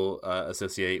most people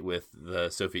associate with the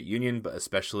Soviet Union, but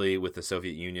especially with the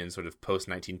Soviet Union sort of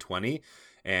post-1920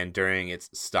 and during its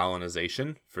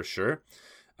Stalinization, for sure.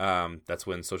 That's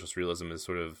when socialist realism is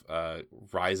sort of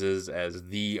rises as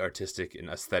the artistic and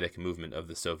aesthetic movement of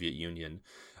the Soviet Union.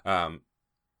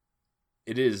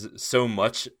 It is so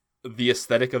much the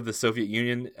aesthetic of the Soviet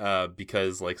Union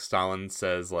because like Stalin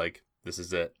says like, this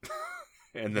is it.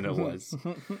 And then it was.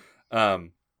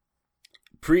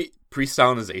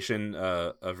 Pre-Stalinization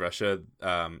of Russia,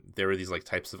 there were these like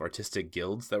types of artistic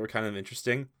guilds that were kind of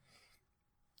interesting,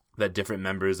 that different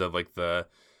members of like the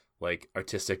like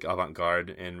artistic avant-garde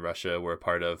in Russia were a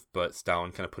part of, but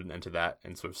Stalin kind of put an end to that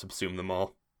and sort of subsumed them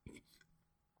all.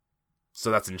 So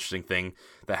that's an interesting thing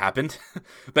that happened.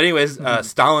 But anyways,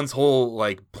 Stalin's whole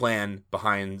like plan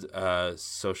behind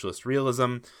socialist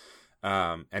realism,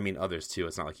 I mean others too,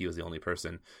 it's not like he was the only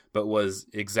person, but was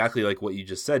exactly like what you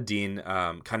just said, Dean,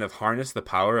 kind of harness the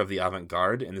power of the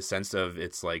avant-garde in the sense of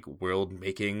its like world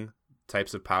making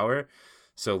types of power.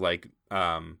 So like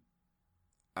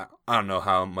I don't know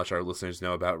how much our listeners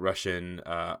know about Russian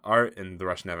art and the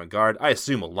Russian avant-garde. I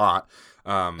assume a lot.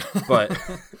 But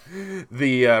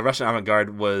the Russian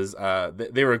avant-garde was,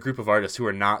 they were a group of artists who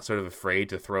were not sort of afraid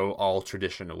to throw all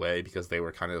tradition away because they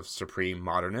were kind of supreme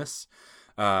modernists.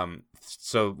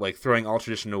 So like throwing all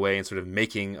tradition away and sort of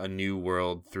making a new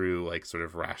world through like sort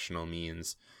of rational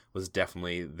means was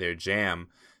definitely their jam.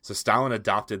 So Stalin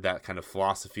adopted that kind of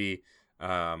philosophy,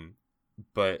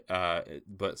 but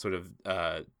sort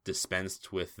of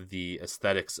dispensed with the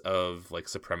aesthetics of like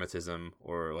suprematism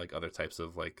or like other types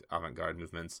of like avant-garde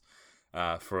movements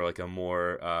for like a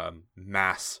more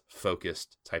mass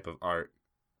focused type of art.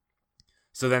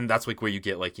 So then that's like where you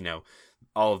get like, you know,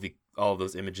 all of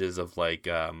those images of like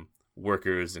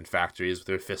workers in factories with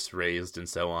their fists raised and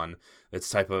so on. It's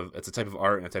a type of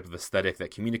art and a type of aesthetic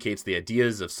that communicates the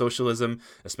ideas of socialism,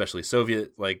 especially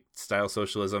Soviet like style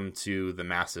socialism, to the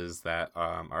masses that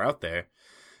are out there.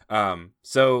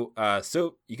 So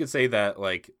you could say that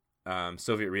like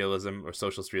Soviet realism or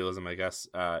socialist realism, I guess,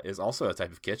 is also a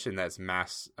type of kitsch, and that's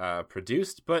mass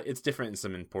produced, but it's different in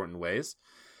some important ways.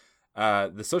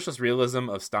 The socialist realism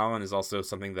of Stalin is also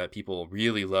something that people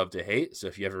really love to hate. So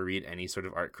if you ever read any sort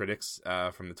of art critics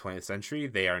from the 20th century,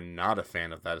 they are not a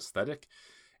fan of that aesthetic.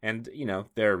 And, you know,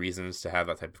 there are reasons to have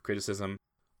that type of criticism.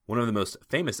 One of the most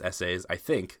famous essays, I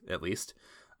think, at least,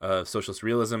 of socialist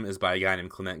realism is by a guy named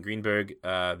Clement Greenberg.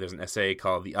 There's an essay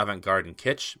called The Avant-Garde and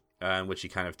Kitsch, in which he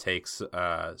kind of takes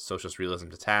socialist realism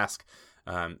to task,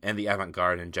 and the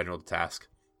avant-garde in general to task.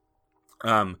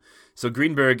 So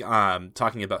Greenberg,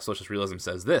 talking about socialist realism,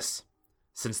 says this: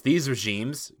 since these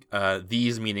regimes,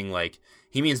 these meaning like,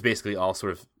 he means basically all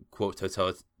sort of, quote,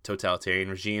 totalitarian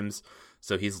regimes.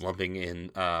 So he's lumping in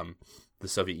the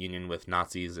Soviet Union with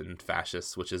Nazis and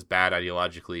fascists, which is bad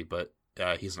ideologically, but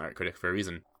he's an art critic for a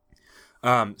reason.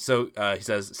 So he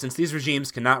says, since these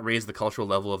regimes cannot raise the cultural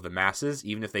level of the masses,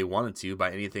 even if they wanted to,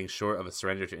 by anything short of a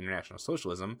surrender to international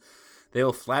socialism, they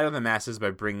will flatter the masses by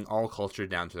bringing all culture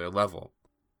down to their level.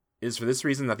 It is for this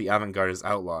reason that the avant-garde is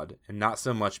outlawed, and not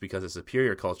so much because a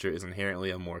superior culture is inherently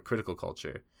a more critical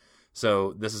culture.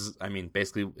 So this is, I mean,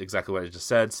 basically exactly what I just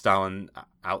said. Stalin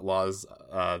outlaws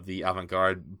the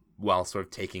avant-garde while sort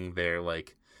of taking their,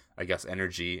 like, I guess,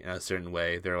 energy in a certain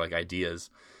way, their, like, ideas,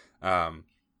 and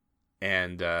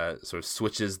sort of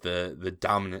switches the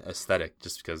dominant aesthetic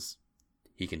just because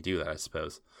he can do that, I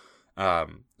suppose.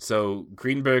 So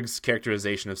Greenberg's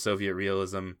characterization of Soviet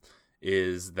realism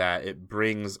is that it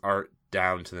brings art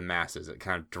down to the masses. It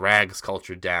kind of drags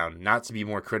culture down, not to be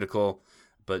more critical,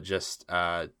 but just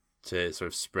to sort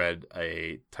of spread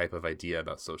a type of idea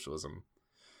about socialism.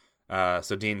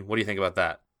 So Dean, what do you think about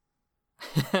that?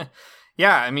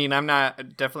 Yeah, I mean, I'm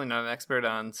definitely not an expert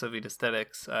on Soviet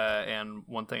aesthetics, and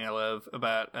one thing I love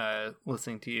about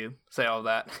listening to you say all of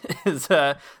that is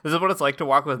this is what it's like to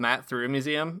walk with Matt through a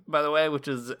museum, by the way, which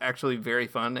is actually very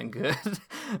fun and good.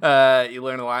 You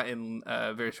learn a lot in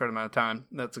a very short amount of time.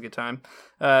 That's a good time.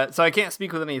 So I can't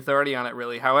speak with any authority on it,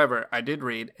 really. However, I did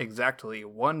read exactly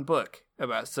one book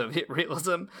about Soviet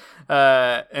realism,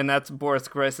 and that's Boris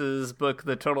Groys's book,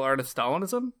 The Total Art of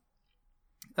Stalinism.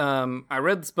 I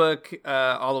read this book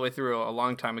all the way through a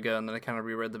long time ago, and then I kind of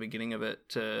reread the beginning of it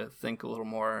to think a little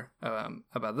more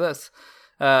about this.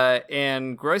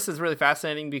 And Groys is really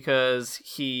fascinating because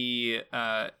he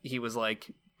was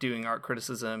like doing art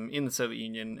criticism in the Soviet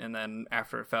Union, and then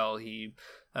after it fell, he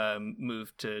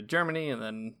moved to Germany and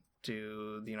then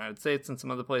to the United States and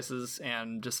some other places,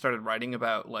 and just started writing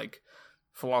about like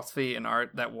philosophy and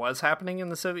art that was happening in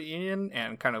the Soviet Union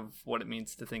and kind of what it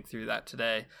means to think through that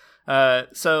today.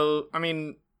 So, I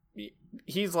mean,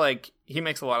 he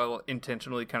makes a lot of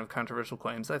intentionally kind of controversial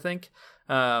claims, I think.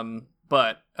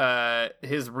 But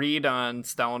his read on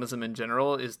Stalinism in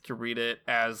general is to read it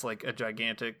as like a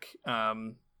gigantic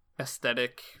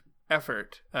aesthetic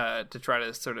effort to try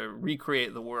to sort of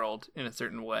recreate the world in a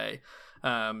certain way.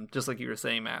 Just like you were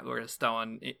saying, Matt, where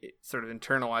Stalin it sort of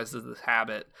internalizes this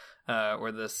habit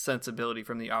or this sensibility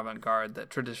from the avant-garde that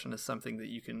tradition is something that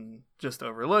you can just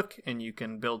overlook and you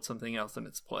can build something else in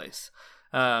its place.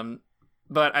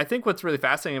 But I think what's really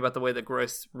fascinating about the way that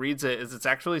Groys reads it is it's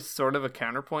actually sort of a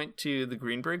counterpoint to the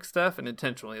Greenberg stuff, and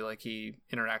intentionally, like, he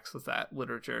interacts with that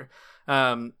literature.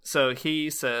 So he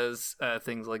says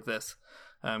things like this.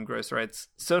 Gross writes,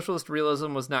 socialist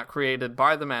realism was not created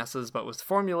by the masses, but was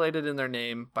formulated in their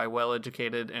name by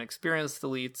well-educated and experienced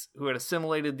elites who had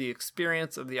assimilated the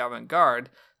experience of the avant-garde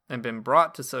and been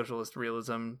brought to socialist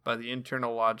realism by the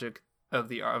internal logic of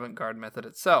the avant-garde method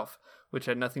itself, which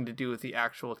had nothing to do with the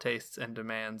actual tastes and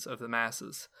demands of the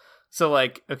masses. So,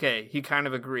 like, okay, he kind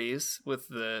of agrees with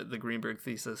the Greenberg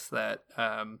thesis that,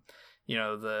 the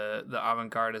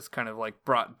avant-garde is kind of, like,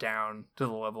 brought down to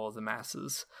the level of the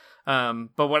masses.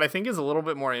 But what I think is a little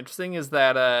bit more interesting is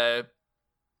that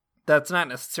that's not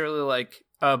necessarily, like,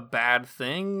 a bad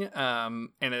thing, and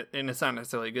it's not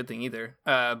necessarily a good thing either.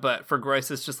 But for Groys,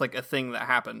 it's just like a thing that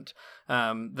happened.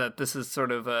 That this is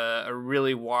sort of a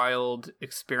really wild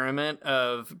experiment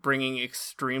of bringing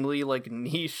extremely like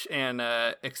niche and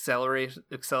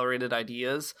accelerated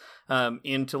ideas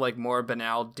into like more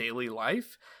banal daily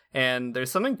life. And there's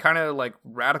something kind of like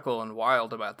radical and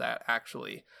wild about that,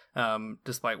 actually,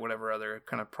 despite whatever other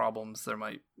kind of problems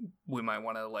we might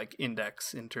want to like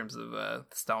index in terms of the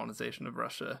Stalinization of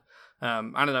Russia. I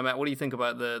don't know, Matt, what do you think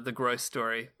about the Groys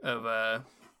story of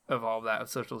all of that, of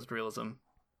socialist realism?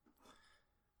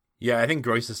 Yeah, I think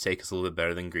Groys's take is a little bit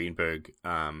better than Greenberg.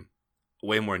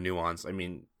 Way more nuanced. I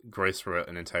mean, Groys wrote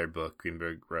an entire book.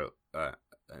 Greenberg wrote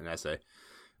an essay.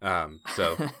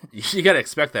 So you got to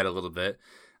expect that a little bit.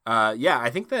 Yeah, I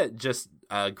think that just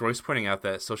Groys pointing out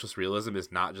that socialist realism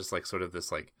is not just like sort of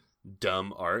this like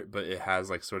dumb art, but it has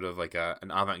like sort of like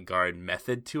an avant-garde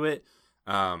method to it.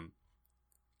 Kind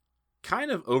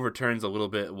of overturns a little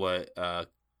bit what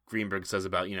Greenberg says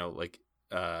about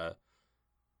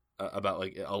about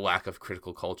like a lack of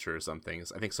critical culture or something.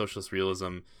 I think socialist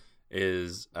realism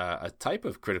is a type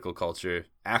of critical culture,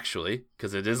 actually,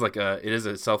 because it is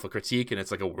itself a critique, and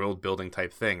it's like a world building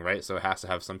type thing, right? So it has to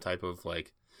have some type of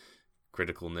like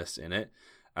criticalness in it.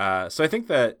 So I think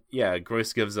that, yeah,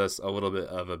 Groys gives us a little bit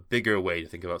of a bigger way to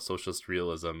think about socialist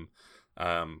realism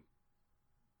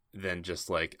than just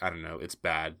like, I don't know, it's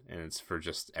bad and it's for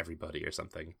just everybody or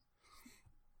something.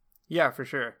 Yeah, for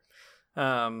sure.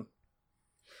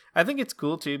 I think it's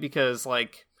cool too because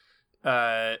like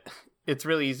it's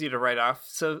really easy to write off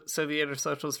Soviet or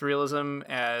socialist realism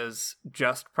as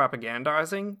just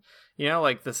propagandizing. You know,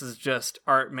 like this is just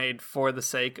art made for the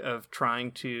sake of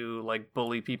trying to like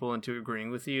bully people into agreeing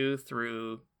with you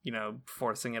through, you know,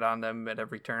 forcing it on them at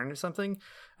every turn or something.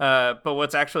 But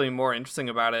what's actually more interesting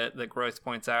about it that Groys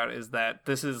points out is that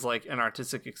this is like an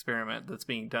artistic experiment that's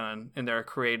being done, and there are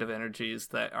creative energies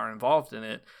that are involved in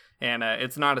it. And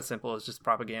it's not as simple as just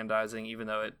propagandizing, even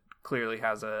though it clearly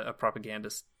has a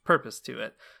propagandist purpose to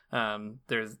it.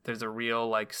 There's a real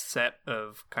like set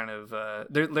of kind of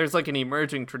there's like an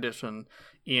emerging tradition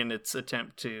in its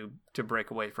attempt to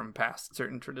break away from past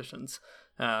certain traditions.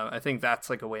 I think that's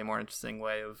like a way more interesting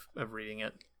way of reading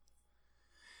it.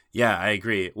 Yeah, I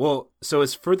agree. Well, so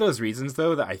it's for those reasons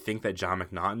though that I think that Jon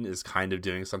McNaughton is kind of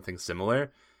doing something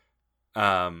similar,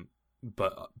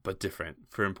 but different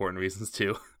for important reasons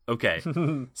too. Okay,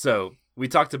 so we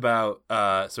talked about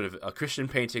sort of a Christian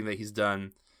painting that he's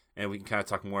done, and we can kind of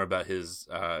talk more about his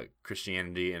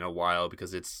Christianity in a while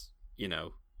because it's, you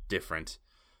know, different.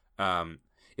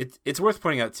 It's worth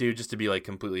pointing out too, just to be like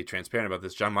completely transparent about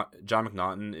this. Jon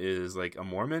McNaughton is like a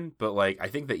Mormon, but like I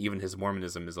think that even his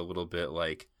Mormonism is a little bit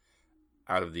like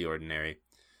out of the ordinary.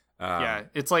 Yeah,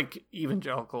 it's like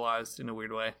evangelicalized in a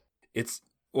weird way. It's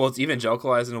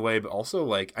evangelicalized in a way, but also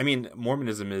like, I mean,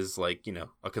 Mormonism is like, you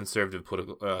know, a conservative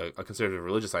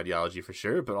religious ideology for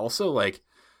sure, but also like,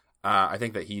 I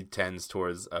think that he tends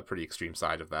towards a pretty extreme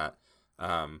side of that.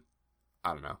 I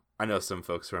don't know. I know some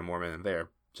folks who are Mormon and they're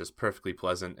just perfectly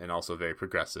pleasant and also very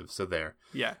progressive. So there.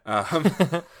 Yeah.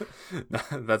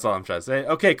 That's all I'm trying to say.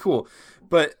 Okay, cool.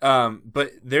 But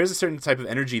there's a certain type of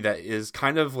energy that is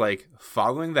kind of like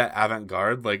following that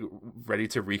avant-garde, like ready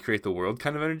to recreate the world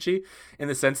kind of energy, in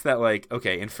the sense that like,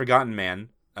 okay, in Forgotten Man,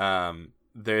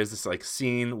 there's this like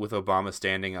scene with Obama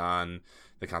standing on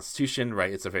the Constitution,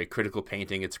 right? It's a very critical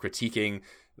painting. It's critiquing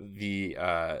the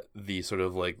sort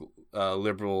of like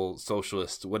liberal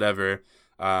socialist whatever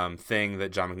thing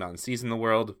that Jon McNaughton sees in the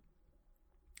world.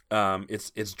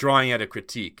 It's drawing at a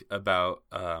critique about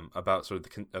sort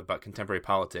of about contemporary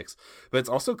politics, but it's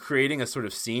also creating a sort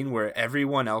of scene where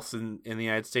everyone else in the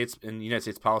United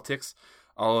States politics,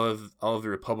 all of the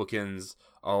Republicans,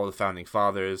 all of the founding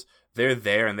fathers, they're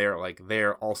there and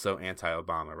they're also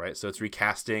anti-Obama, right? So it's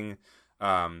recasting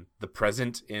the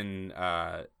present in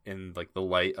like the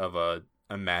light of a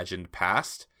imagined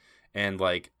past. And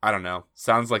like, I don't know,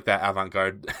 sounds like that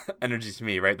avant-garde energy to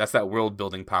me, right? That's that world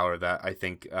building power that I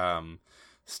think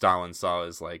Stalin saw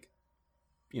as like,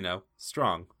 you know,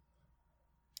 strong.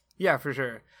 Yeah, for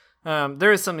sure.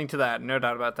 There is something to that, no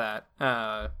doubt about that.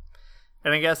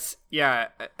 And I guess, yeah,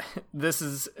 this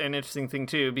is an interesting thing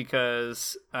too,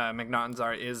 because McNaughton's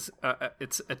art is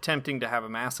it's attempting to have a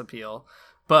mass appeal.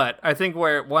 But I think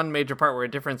one major part where a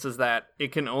difference is that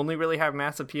it can only really have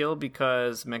mass appeal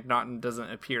because McNaughton doesn't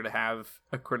appear to have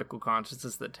a critical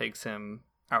consciousness that takes him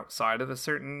outside of a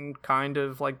certain kind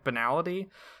of like banality.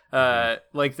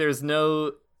 Like there's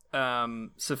no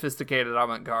sophisticated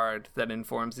avant-garde that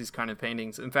informs these kind of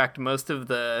paintings. In fact, most of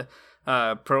the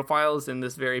profiles in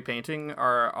this very painting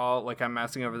are all, like, I'm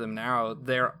mousing over them now,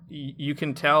 you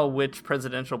can tell which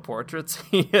presidential portraits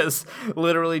he has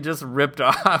literally just ripped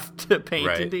off to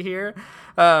paint into here.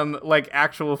 Like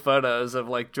actual photos of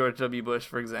like George W. Bush,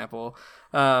 for example.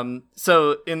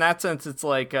 So in that sense, it's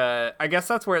like, I guess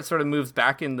that's where it sort of moves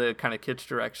back in the kind of kitsch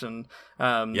direction.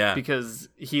 Because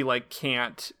he like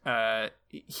can't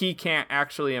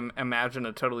actually imagine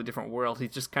a totally different world. He's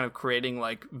just kind of creating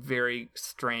like very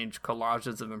strange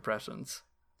collages of impressions.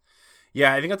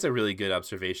 Yeah, I think that's a really good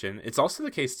observation. It's also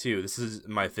the case too. This is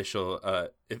my official,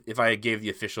 if I gave the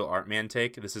official Artman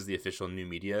take, this is the official New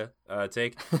Media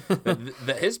take,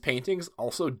 that his paintings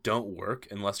also don't work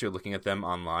unless you're looking at them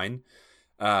online.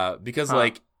 Because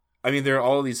like, I mean, there are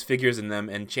all these figures in them,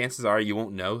 and chances are you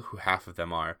won't know who half of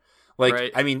them are.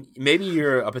 Like, I mean, maybe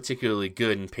you're a particularly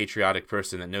good and patriotic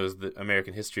person that knows the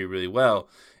American history really well,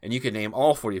 and you can name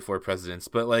all 44 presidents,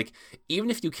 but, like,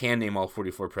 even if you can name all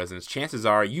 44 presidents, chances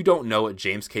are you don't know what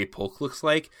James K. Polk looks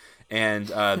like, and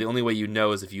the only way you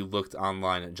know is if you looked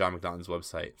online at Jon McNaughton's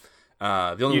website.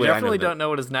 You definitely don't know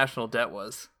what his national debt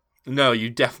was. No,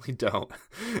 you definitely don't.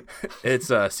 It's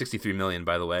 $63 million,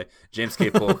 by the way. James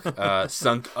K. Polk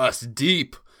sunk us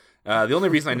deep. The only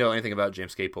reason I know anything about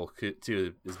James K. Polk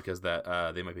too is because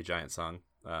that They Might Be Giant song,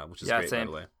 which is great, by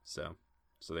the way. So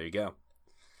there you go.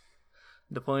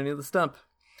 Deploying to the stump.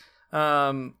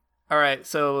 All right,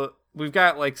 so we've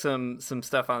got like some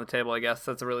stuff on the table. I guess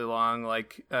that's a really long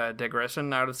like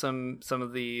digression out of some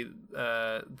of the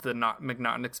not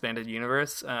McNaughton expanded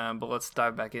universe. But let's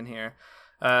dive back in here.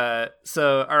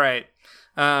 So all right.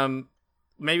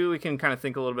 Maybe we can kind of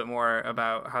think a little bit more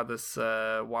about how this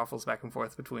waffles back and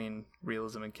forth between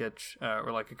realism and kitsch,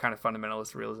 or like a kind of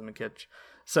fundamentalist realism and kitsch.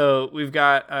 So we've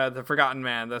got The Forgotten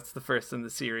Man. That's the first in the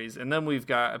series. And then we've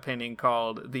got a painting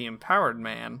called The Empowered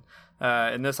Man.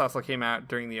 And this also came out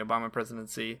during the Obama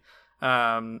presidency.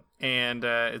 And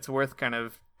it's worth kind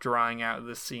of drawing out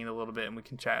this scene a little bit, and we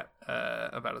can chat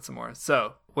about it some more.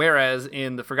 So, whereas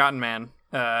in The Forgotten Man,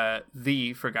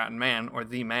 the Forgotten Man, or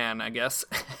the man, I guess,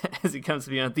 as he comes to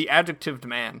be known, the adjectived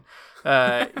man,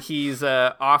 he's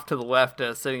off to the left,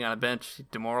 sitting on a bench,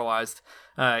 demoralized.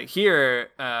 Here,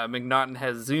 McNaughton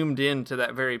has zoomed into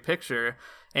that very picture,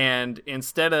 and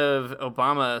instead of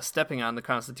Obama stepping on the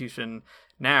Constitution,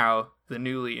 now the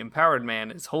newly empowered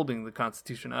man is holding the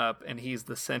Constitution up, and he's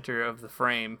the center of the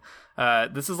frame.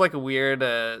 This is like a weird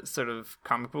sort of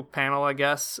comic book panel, I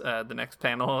guess. The next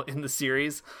panel in the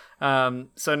series.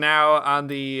 So now on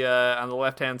the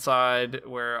left-hand side,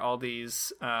 where all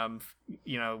these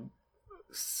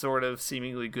sort of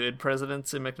seemingly good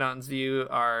presidents in McNaughton's view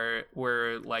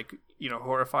were like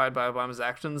horrified by Obama's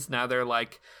actions. Now they're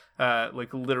like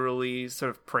literally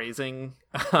sort of praising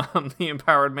the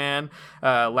empowered man,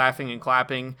 laughing and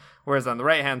clapping. Whereas on the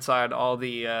right hand side, all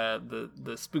the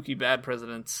spooky bad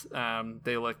presidents,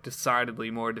 they look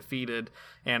decidedly more defeated.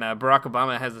 And Barack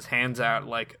Obama has his hands out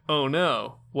like, oh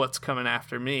no, what's coming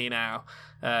after me now?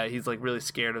 He's like really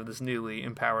scared of this newly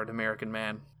empowered American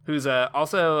man, who's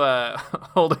also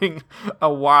holding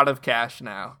a wad of cash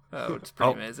now, which is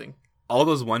pretty amazing. All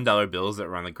those $1 bills that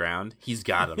were on the ground, he's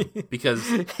got them because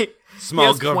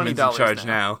small government's in charge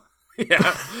now.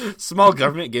 Yeah, small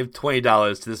government gave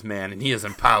 $20 to this man, and he is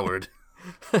empowered.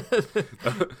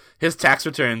 His tax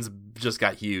returns just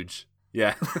got huge.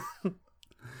 Yeah,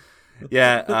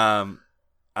 yeah.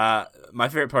 My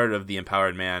favorite part of The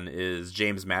Empowered Man is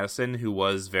James Madison, who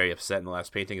was very upset in the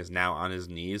last painting, is now on his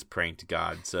knees praying to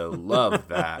God. So love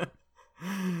that.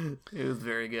 It was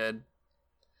very good.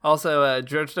 Also,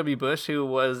 George W. Bush, who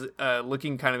was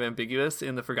looking kind of ambiguous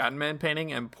in the Forgotten Man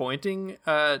painting and pointing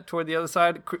toward the other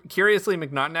side. Curiously,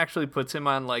 McNaughton actually puts him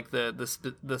on like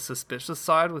the suspicious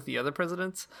side with the other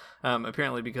presidents,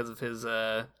 apparently because of his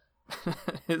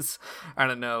his I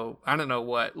don't know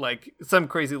what, like some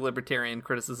crazy libertarian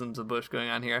criticisms of Bush going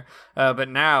on here. But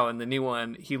now in the new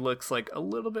one, he looks like a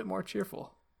little bit more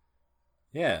cheerful.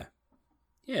 Yeah.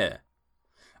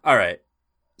 All right.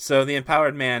 So The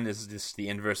Empowered Man is just the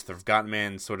inverse of The Forgotten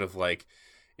Man, sort of like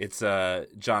it's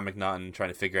Jon McNaughton trying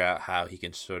to figure out how he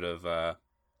can sort of,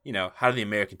 how do the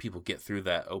American people get through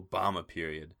that Obama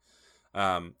period?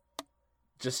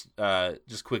 just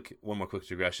one more quick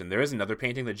digression. There is another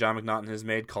painting that Jon McNaughton has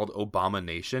made called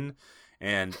Abomination,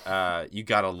 and you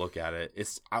got to look at it.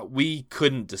 It's we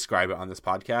couldn't describe it on this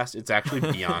podcast. It's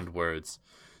actually beyond words.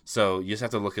 So you just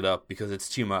have to look it up because it's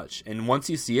too much. And once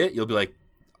you see it, you'll be like,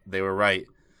 they were right.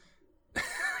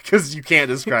 Because you can't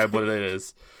describe what it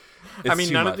is. I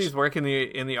mean, none of these work in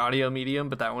the audio medium,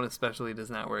 but that one especially does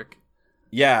not work.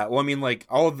 Yeah, well, I mean, like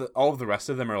all of the rest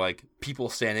of them are like people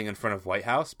standing in front of White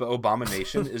House, but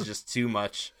Abomination is just too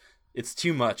much. It's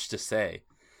too much to say.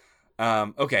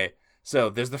 Okay, so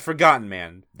there's the Forgotten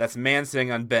Man. That's man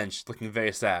sitting on bench, looking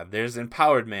very sad. There's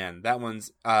Empowered Man. That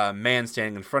one's man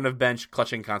standing in front of bench,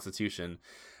 clutching Constitution.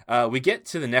 We get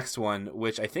to the next one,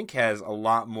 which I think has a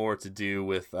lot more to do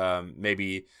with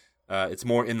maybe it's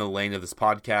more in the lane of this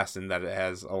podcast, in that it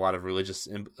has a lot of religious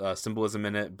symbolism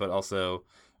in it, but also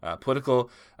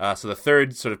political. So the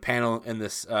third sort of panel in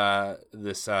this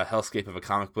hellscape of a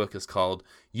comic book is called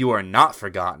 "You Are Not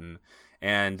Forgotten,"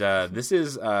 and this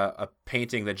is a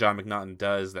painting that Jon McNaughton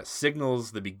does that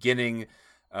signals the beginning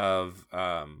of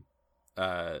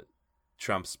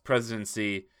Trump's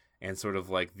presidency and sort of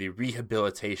like the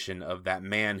rehabilitation of that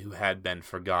man who had been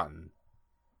forgotten.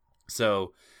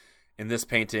 So in this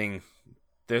painting,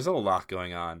 there's a lot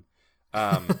going on.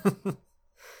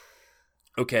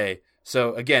 Okay.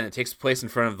 So, again, it takes place in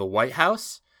front of the White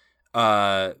House.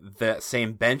 The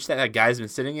same bench that guy's been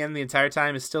sitting in the entire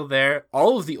time is still there.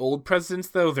 All of the old presidents,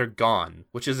 though, they're gone,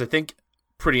 which is, I think,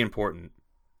 pretty important.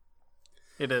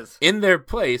 It is. In their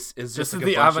place is just this like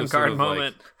is the avant-garde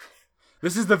moment.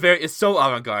 This is it's so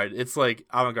avant-garde. It's like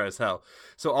avant-garde as hell.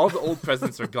 So all the old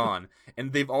presidents are gone,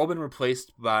 and they've all been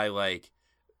replaced by like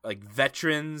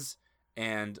veterans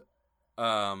and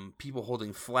people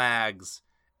holding flags,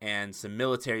 and some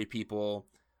military people,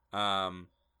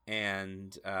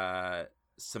 and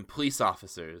some police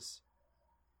officers.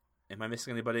 Am I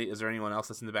missing anybody? Is there anyone else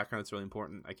that's in the background that's really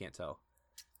important? I can't tell.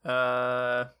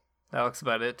 That looks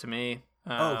about it to me.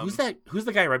 Who's that? Who's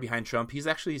the guy right behind Trump? He's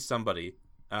actually somebody.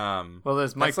 Well,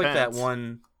 there's Mike Pence. Like that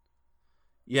one.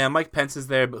 Yeah, Mike Pence is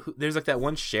there, but there's like that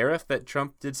one sheriff that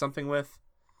Trump did something with.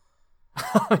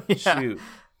 Yeah. Shoot.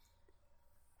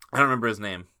 I don't remember his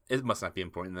name. It must not be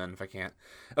important then if I can't.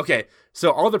 Okay,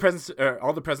 so all the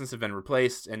presidents have been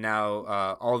replaced, and now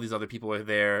all these other people are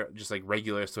there, just like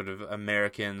regular sort of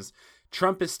Americans.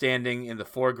 Trump is standing in the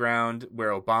foreground where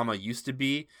Obama used to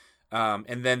be,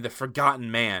 and then the Forgotten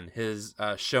Man has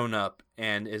shown up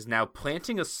and is now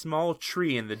planting a small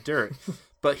tree in the dirt.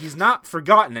 But he's not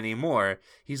forgotten anymore.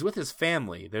 He's with his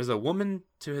family. There's a woman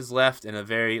to his left and a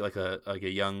very a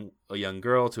young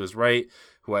girl to his right,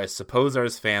 who I suppose are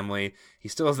his family. He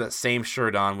still has that same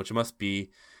shirt on, which must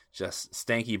be just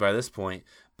stanky by this point.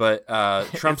 But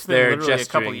Trump's there gesturing. It's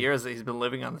been a couple years that he's been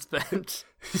living on this bench.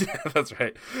 Yeah, that's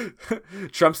right.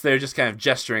 Trump's there just kind of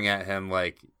gesturing at him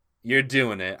like, "You're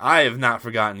doing it. I have not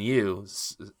forgotten you,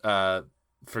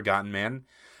 Forgotten Man."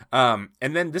 And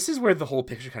then this is where the whole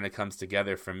picture kind of comes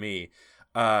together for me.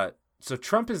 So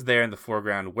Trump is there in the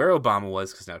foreground where Obama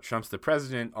was, because now Trump's the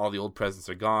president. All the old presidents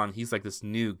are gone. He's like this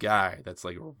new guy that's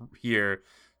like here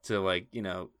to like,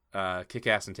 kick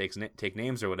ass and take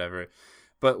names or whatever.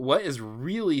 But what is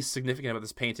really significant about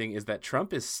this painting is that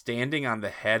Trump is standing on the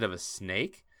head of a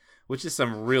snake, which is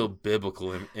some real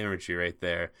biblical imagery right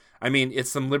there. I mean, it's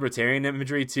some libertarian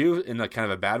imagery too, in a kind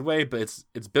of a bad way, but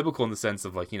it's biblical in the sense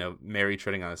of like, Mary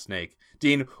treading on a snake.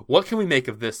 Dean, what can we make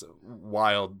of this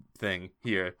wild thing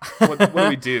here? What do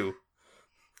we do?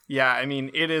 Yeah, I mean,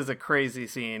 it is a crazy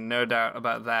scene, no doubt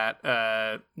about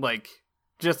that.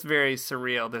 Just very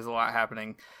surreal. There's a lot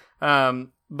happening.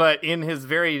 But in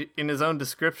his own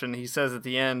description, he says at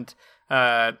the end,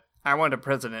 "I want a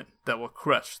president that will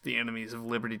crush the enemies of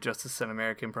liberty, justice, and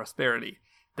American prosperity.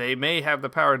 They may have the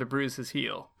power to bruise his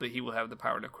heel, but he will have the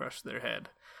power to crush their head."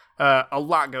 A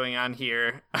lot going on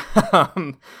here.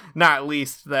 Not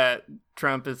least that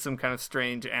Trump is some kind of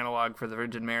strange analog for the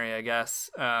Virgin Mary, I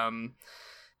guess.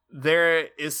 There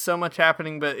is so much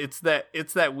happening, but it's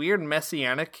that weird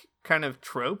messianic kind of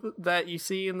trope that you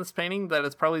see in this painting that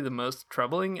is probably the most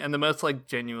troubling and the most like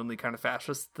genuinely kind of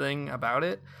fascist thing about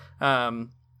it.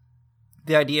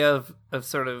 The idea of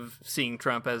sort of seeing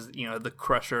Trump as, the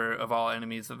crusher of all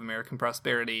enemies of American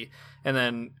prosperity, and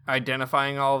then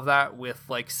identifying all of that with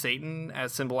like Satan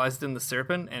as symbolized in the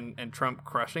serpent, and Trump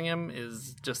crushing him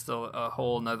is just a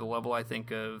whole nother level, I think,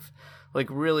 of like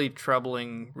really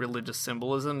troubling religious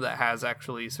symbolism that has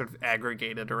actually sort of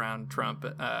aggregated around Trump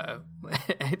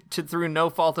through no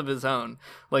fault of his own,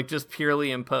 like just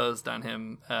purely imposed on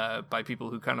him by people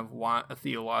who kind of want a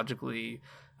theologically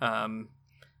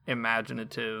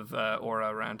imaginative aura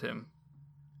around him.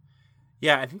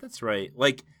 Yeah, I think that's right.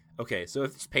 Like, okay, so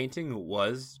if this painting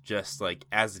was just like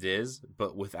as it is,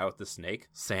 but without the snake,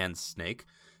 sans snake,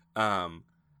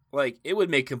 like it would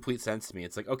make complete sense to me.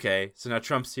 It's like, okay, so now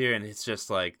Trump's here and it's just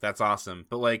like, that's awesome.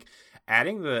 But like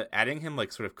adding him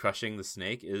like sort of crushing the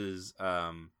snake is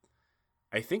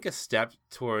I think a step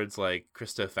towards like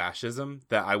Christofascism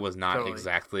that I was not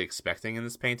exactly expecting in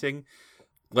this painting.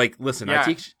 Like, listen, yeah.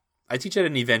 I teach at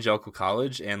an evangelical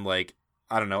college, and like,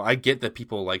 I don't know, I get that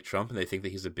people like Trump and they think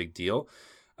that he's a big deal.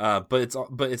 But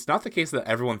it's not the case that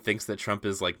everyone thinks that Trump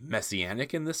is like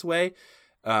messianic in this way.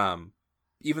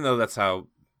 Even though that's how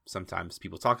sometimes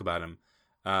people talk about him.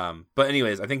 But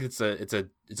anyways, I think it's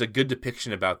a good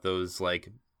depiction about those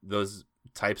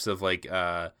types of like,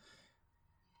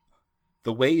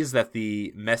 the ways that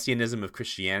the messianism of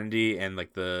Christianity and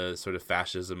like the sort of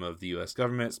fascism of the U.S.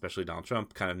 government, especially Donald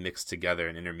Trump, kind of mix together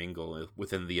and intermingle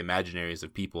within the imaginaries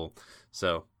of people.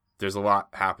 So there's a lot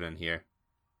happening here.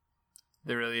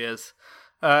 There really is.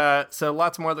 So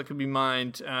lots more that could be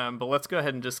mined, but let's go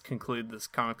ahead and just conclude this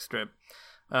comic strip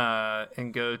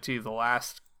and go to the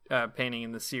last painting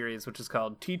in the series, which is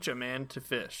called Teach a Man to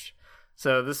Fish.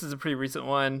 So this is a pretty recent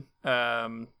one.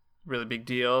 Really big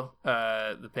deal.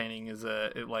 The painting is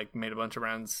it like made a bunch of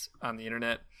rounds on the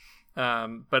internet,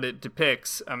 but it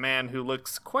depicts a man who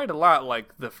looks quite a lot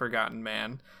like the Forgotten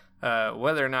Man.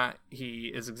 Whether or not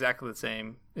he is exactly the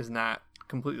same is not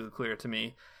completely clear to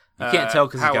me. You can't tell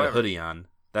because he's got a hoodie on.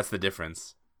 That's the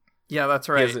difference. Yeah, that's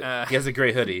right. He has a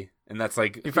gray hoodie, and that's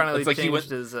like he finally like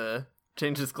changed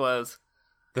his clothes.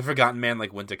 The Forgotten Man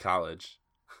like went to college.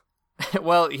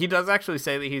 Well, he does actually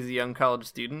say that he's a young college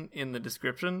student in the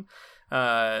description.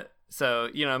 So,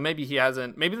 you know, maybe he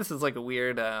hasn't, maybe this is like a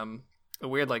weird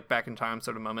like back in time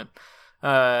sort of moment.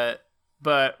 But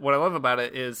what I love about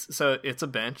it is, so it's a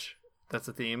bench. That's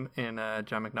a theme in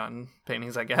Jon McNaughton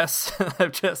paintings, I guess.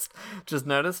 I've just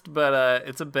noticed, but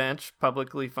it's a bench,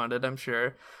 publicly funded, I'm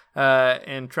sure.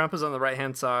 And Trump is on the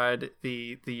right-hand side.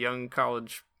 The young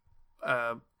college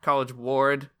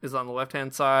ward is on the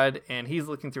left-hand side, and he's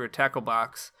looking through a tackle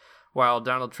box while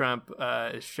Donald Trump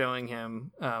is showing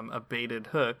him a baited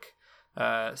hook,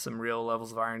 some real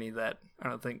levels of irony that I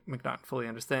don't think McNaughton fully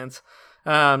understands.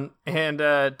 And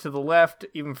to the left,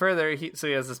 even further, he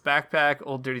has this backpack,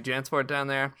 old dirty Jansport down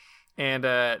there, and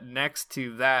next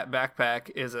to that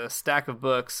backpack is a stack of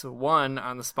books. One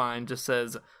on the spine just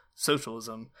says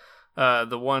socialism.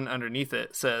 The one underneath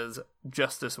it says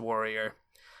justice warrior.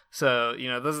 So, you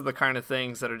know, those are the kind of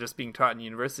things that are just being taught in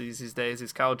universities these days.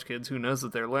 These college kids, who knows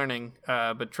what they're learning?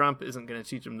 But Trump isn't going to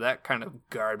teach them that kind of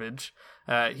garbage.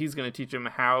 He's going to teach them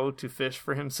how to fish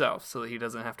for himself so that he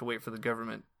doesn't have to wait for the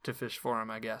government to fish for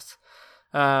him, I guess.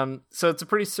 So it's a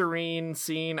pretty serene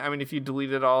scene. I mean, if you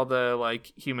deleted all the,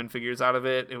 like, human figures out of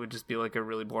it, it would just be like a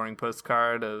really boring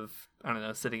postcard of, I don't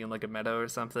know, sitting in like a meadow or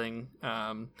something.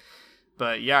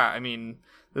 But yeah, I mean,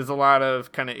 there's a lot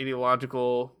of kind of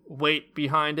ideological weight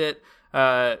behind it.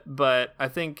 But I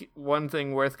think one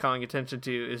thing worth calling attention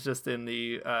to is just in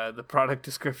the product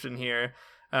description here.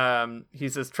 He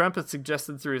says, Trump has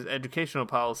suggested through his educational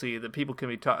policy that people can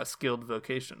be taught a skilled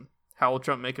vocation. How will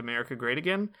Trump make America great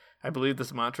again? I believe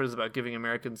this mantra is about giving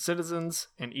American citizens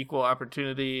an equal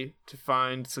opportunity to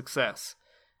find success.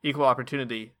 Equal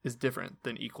opportunity is different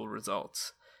than equal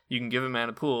results. You can give a man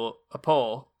a pole.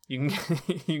 You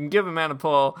can give a man a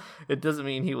pole. It doesn't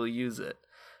mean he will use it.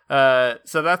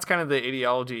 So that's kind of the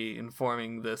ideology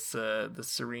informing this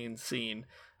serene scene.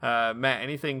 Matt,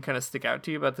 anything kind of stick out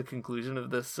to you about the conclusion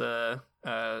of this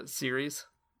series?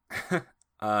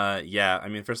 Yeah, I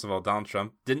mean, first of all, Donald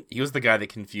Trump he was the guy that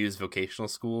confused vocational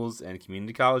schools and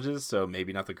community colleges, so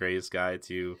maybe not the greatest guy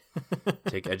to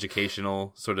take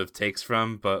educational sort of takes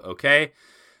from, but okay.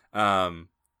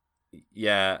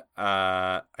 Yeah,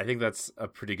 I think that's a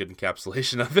pretty good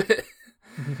encapsulation of it.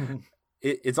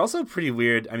 It's also pretty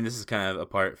weird. I mean, this is kind of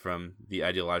apart from the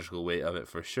ideological weight of it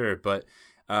for sure, but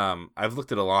I've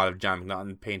looked at a lot of Jon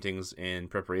McNaughton paintings in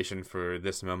preparation for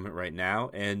this moment right now,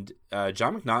 and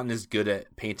Jon McNaughton is good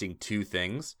at painting two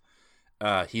things.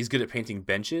 He's good at painting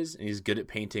benches, and he's good at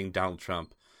painting Donald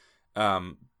Trump.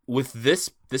 With this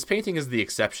painting is the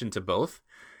exception to both.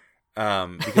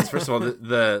 Because first of all,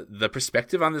 the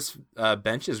perspective on this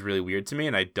bench is really weird to me,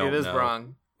 and I don't know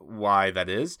wrong. Why that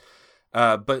is.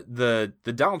 But the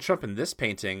Donald Trump in this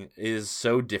painting is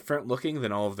so different looking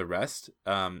than all of the rest.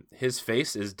 His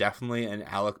face is definitely an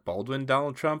Alec Baldwin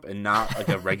Donald Trump, and not like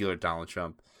a regular Donald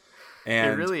Trump.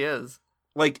 And it really is.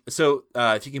 Like, so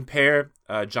if you compare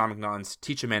Jon McNaughton's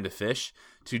Teach a Man to Fish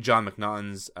to Jon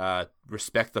McNaughton's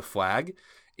Respect the Flag,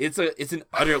 it's an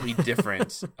utterly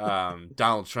different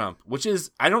Donald Trump, which is,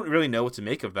 I don't really know what to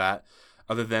make of that,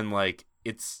 other than like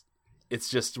it's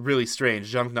just really strange.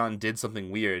 Jon McNaughton did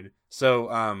something weird.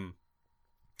 So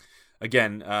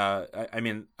again,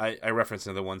 I referenced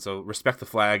another one. So Respect the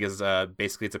Flag is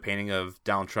basically it's a painting of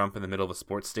Donald Trump in the middle of a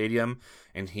sports stadium,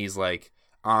 and he's like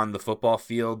on the football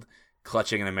field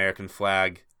clutching an American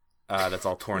flag that's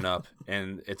all torn up,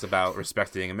 and it's about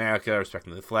respecting America,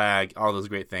 respecting the flag, all those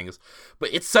great things.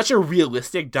 But it's such a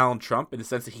realistic Donald Trump in the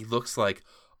sense that he looks like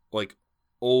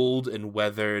old and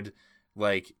weathered,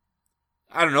 like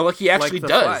I don't know, like he actually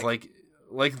does, flag.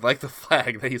 like the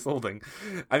flag that he's holding.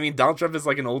 I mean, Donald Trump is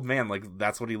like an old man, like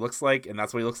that's what he looks like, and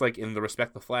that's what he looks like in the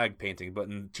Respect the Flag painting. But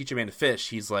in Teach a Man to Fish,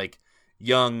 he's like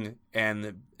young,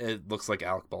 and it looks like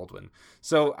Alec Baldwin.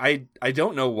 So I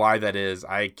don't know why that is.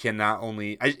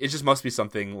 It just must be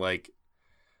something like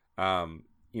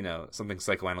something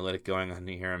psychoanalytic going on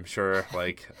here, I'm sure.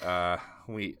 Like I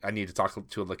need to talk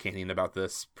to a Lacanian about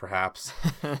this, perhaps.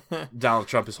 Donald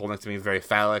Trump is holding it to me very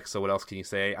phallic, so what else can you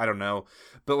say? I don't know.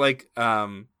 But like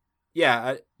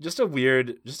just a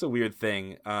weird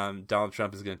thing. Donald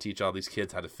Trump is going to teach all these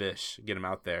kids how to fish, get them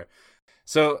out there.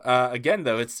 So again,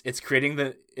 though, it's creating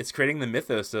the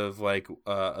mythos of like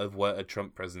of what a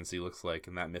Trump presidency looks like,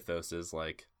 and that mythos is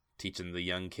like teaching the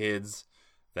young kids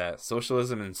that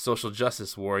socialism and social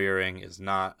justice warrioring is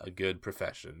not a good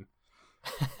profession.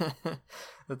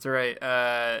 That's right.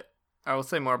 I will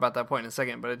say more about that point in a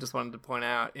second, but I just wanted to point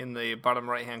out in the bottom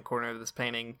right-hand corner of this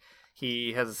painting,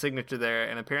 he has a signature there,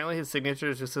 and apparently his signature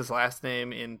is just his last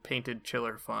name in painted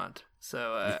chiller font.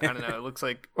 So I don't know. It looks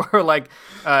like, or like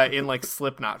in like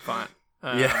Slipknot font.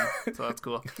 Yeah. So that's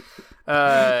cool.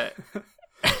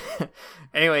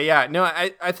 Anyway, yeah. No,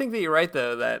 I think that you're right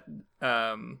though that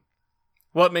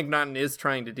what McNaughton is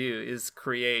trying to do is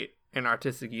create an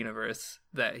artistic universe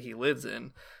that he lives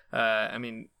in. I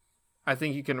mean, I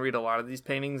think you can read a lot of these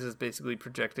paintings as basically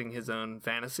projecting his own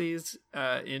fantasies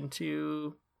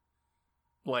into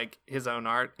like his own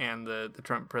art and the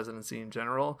Trump presidency in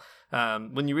general.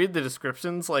 When you read the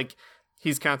descriptions, like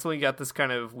he's constantly got this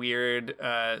kind of weird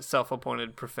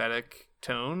self-appointed prophetic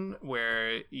tone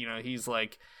where,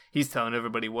 he's telling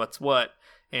everybody what's what,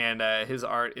 and his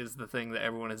art is the thing that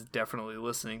everyone is definitely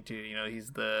listening to.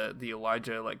 He's the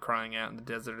Elijah like crying out in the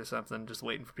desert or something, just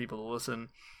waiting for people to listen.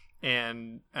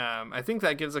 And I think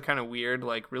that gives a kind of weird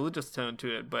like religious tone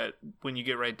to it, but when you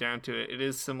get right down to it, it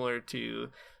is similar to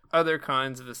other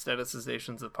kinds of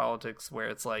aestheticizations of politics where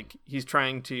it's like he's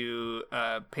trying to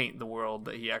paint the world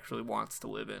that he actually wants to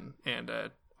live in, and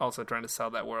also trying to sell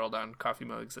that world on coffee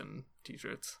mugs and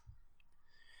t-shirts.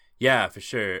 Yeah, for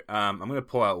sure. I'm going to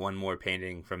pull out one more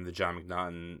painting from the Jon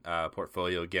McNaughton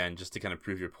portfolio again, just to kind of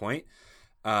prove your point.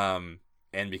 And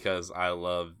because I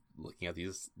love looking at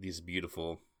these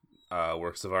beautiful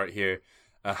works of art here.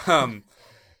 So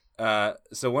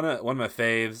one of my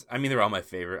faves, I mean, they're all my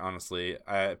favorite, honestly.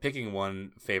 Picking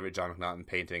one favorite Jon McNaughton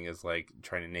painting is like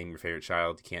trying to name your favorite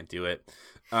child. You can't do it.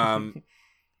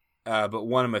 But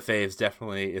one of my faves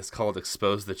definitely is called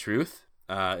Expose the Truth.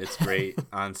 It's great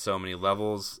on so many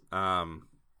levels.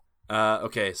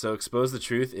 Okay, so Expose the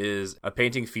Truth is a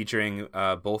painting featuring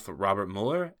both Robert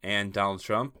Mueller and Donald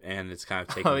Trump, and it's kind of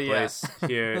taking place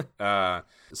here.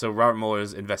 So Robert Mueller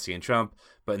is investigating Trump,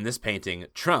 but in this painting,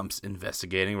 Trump's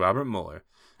investigating Robert Mueller.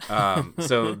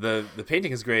 So the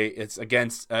painting is great. It's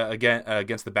against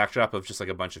the backdrop of just like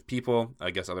a bunch of people,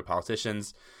 I guess other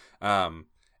politicians.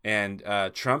 And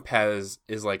Trump is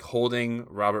like holding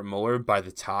Robert Mueller by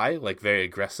the tie, like very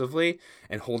aggressively,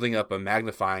 and holding up a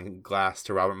magnifying glass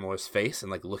to Robert Mueller's face,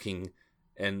 and looking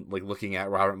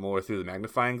at Robert Mueller through the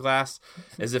magnifying glass,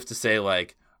 as if to say,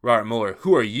 like, Robert Mueller,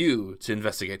 who are you to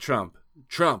investigate Trump?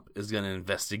 Trump is going to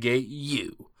investigate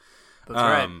you. That's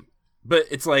right. But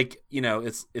it's like,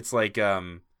 it's like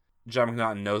Jon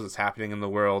McNaughton knows what's happening in the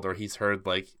world, or he's heard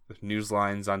like news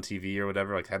lines on TV or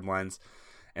whatever, like headlines.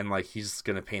 And, like, he's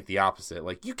going to paint the opposite.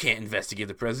 Like, you can't investigate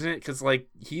the president because, like,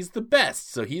 he's the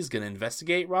best. So he's going to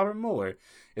investigate Robert Mueller.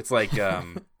 It's like, I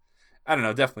don't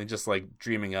know, definitely just, like,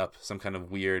 dreaming up some kind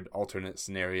of weird alternate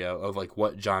scenario of, like,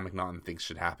 what Jon McNaughton thinks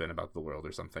should happen about the world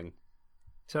or something.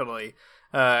 Totally.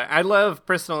 I love,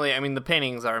 personally, I mean, the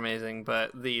paintings are amazing,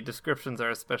 but the descriptions are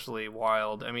especially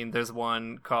wild. I mean, there's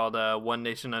one called One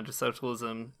Nation Under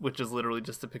Socialism, which is literally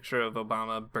just a picture of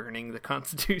Obama burning the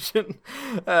Constitution,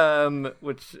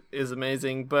 which is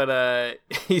amazing. But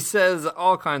he says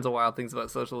all kinds of wild things about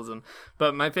socialism.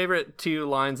 But my favorite two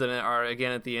lines in it are,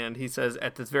 again, at the end, he says,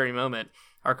 "At this very moment,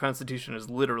 our Constitution is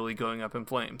literally going up in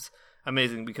flames.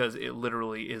 Amazing, because it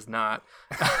literally is not.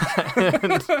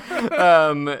 And,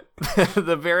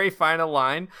 the very final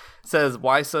line says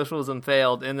why socialism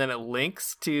failed, and then it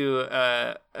links to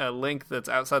a link that's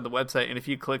outside the website, and if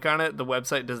you click on it, the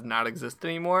website does not exist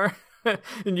anymore.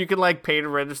 And you can like pay to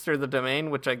register the domain,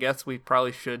 which I guess we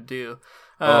probably should do.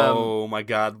 Oh my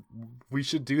god, we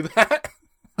should do that.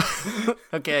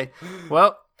 Okay,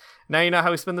 well, now you know how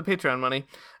we spend the Patreon money.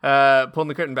 Pulling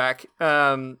the curtain back.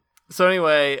 So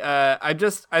anyway,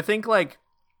 I think, like,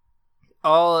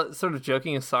 all sort of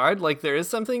joking aside, like, there is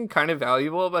something kind of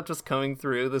valuable about just combing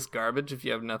through this garbage if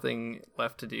you have nothing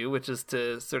left to do, which is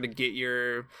to sort of get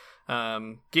your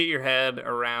head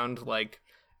around, like,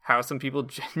 how some people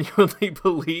genuinely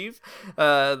believe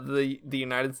the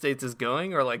United States is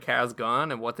going, or like has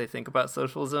gone, and what they think about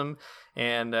socialism.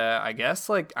 And I guess,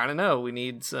 like, I don't know, we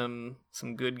need some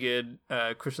good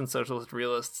Christian socialist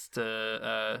realists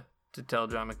to tell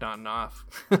Jon McNaughton off.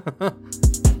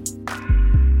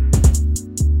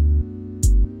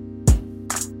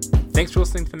 Thanks for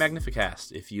listening to the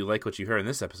Magnificast. If you like what you heard in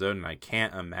this episode, and I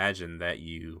can't imagine that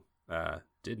you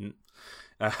didn't,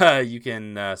 you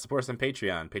can support us on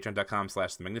Patreon,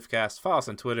 patreon.com/themagnificast. Follow us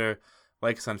on Twitter,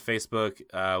 like us on Facebook.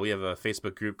 We have a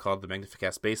Facebook group called the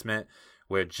Magnificast Basement,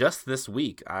 where just this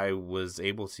week I was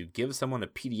able to give someone a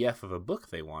PDF of a book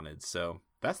they wanted. So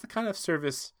that's the kind of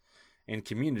service and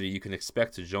community you can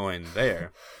expect to join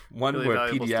there. One really where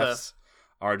PDFs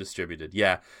are distributed.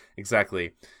 Yeah,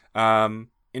 exactly.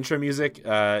 Intro music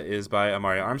is by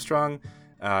Amari Armstrong,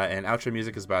 and outro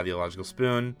music is by The Illogical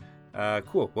Spoon.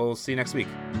 Cool. Well, we'll see you next week.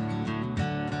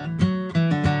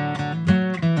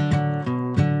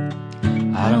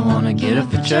 I don't want to get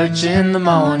up for church in the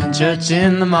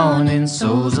morning,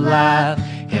 souls alive.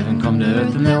 Heaven come to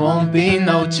earth and there won't be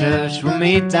no church. We'll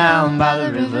meet down by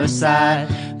the riverside.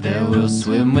 There we'll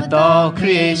swim with all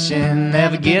creation.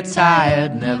 Never get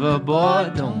tired, never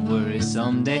bored. Don't worry,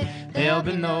 someday there'll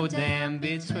be no dam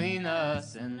between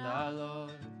us and our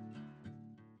Lord.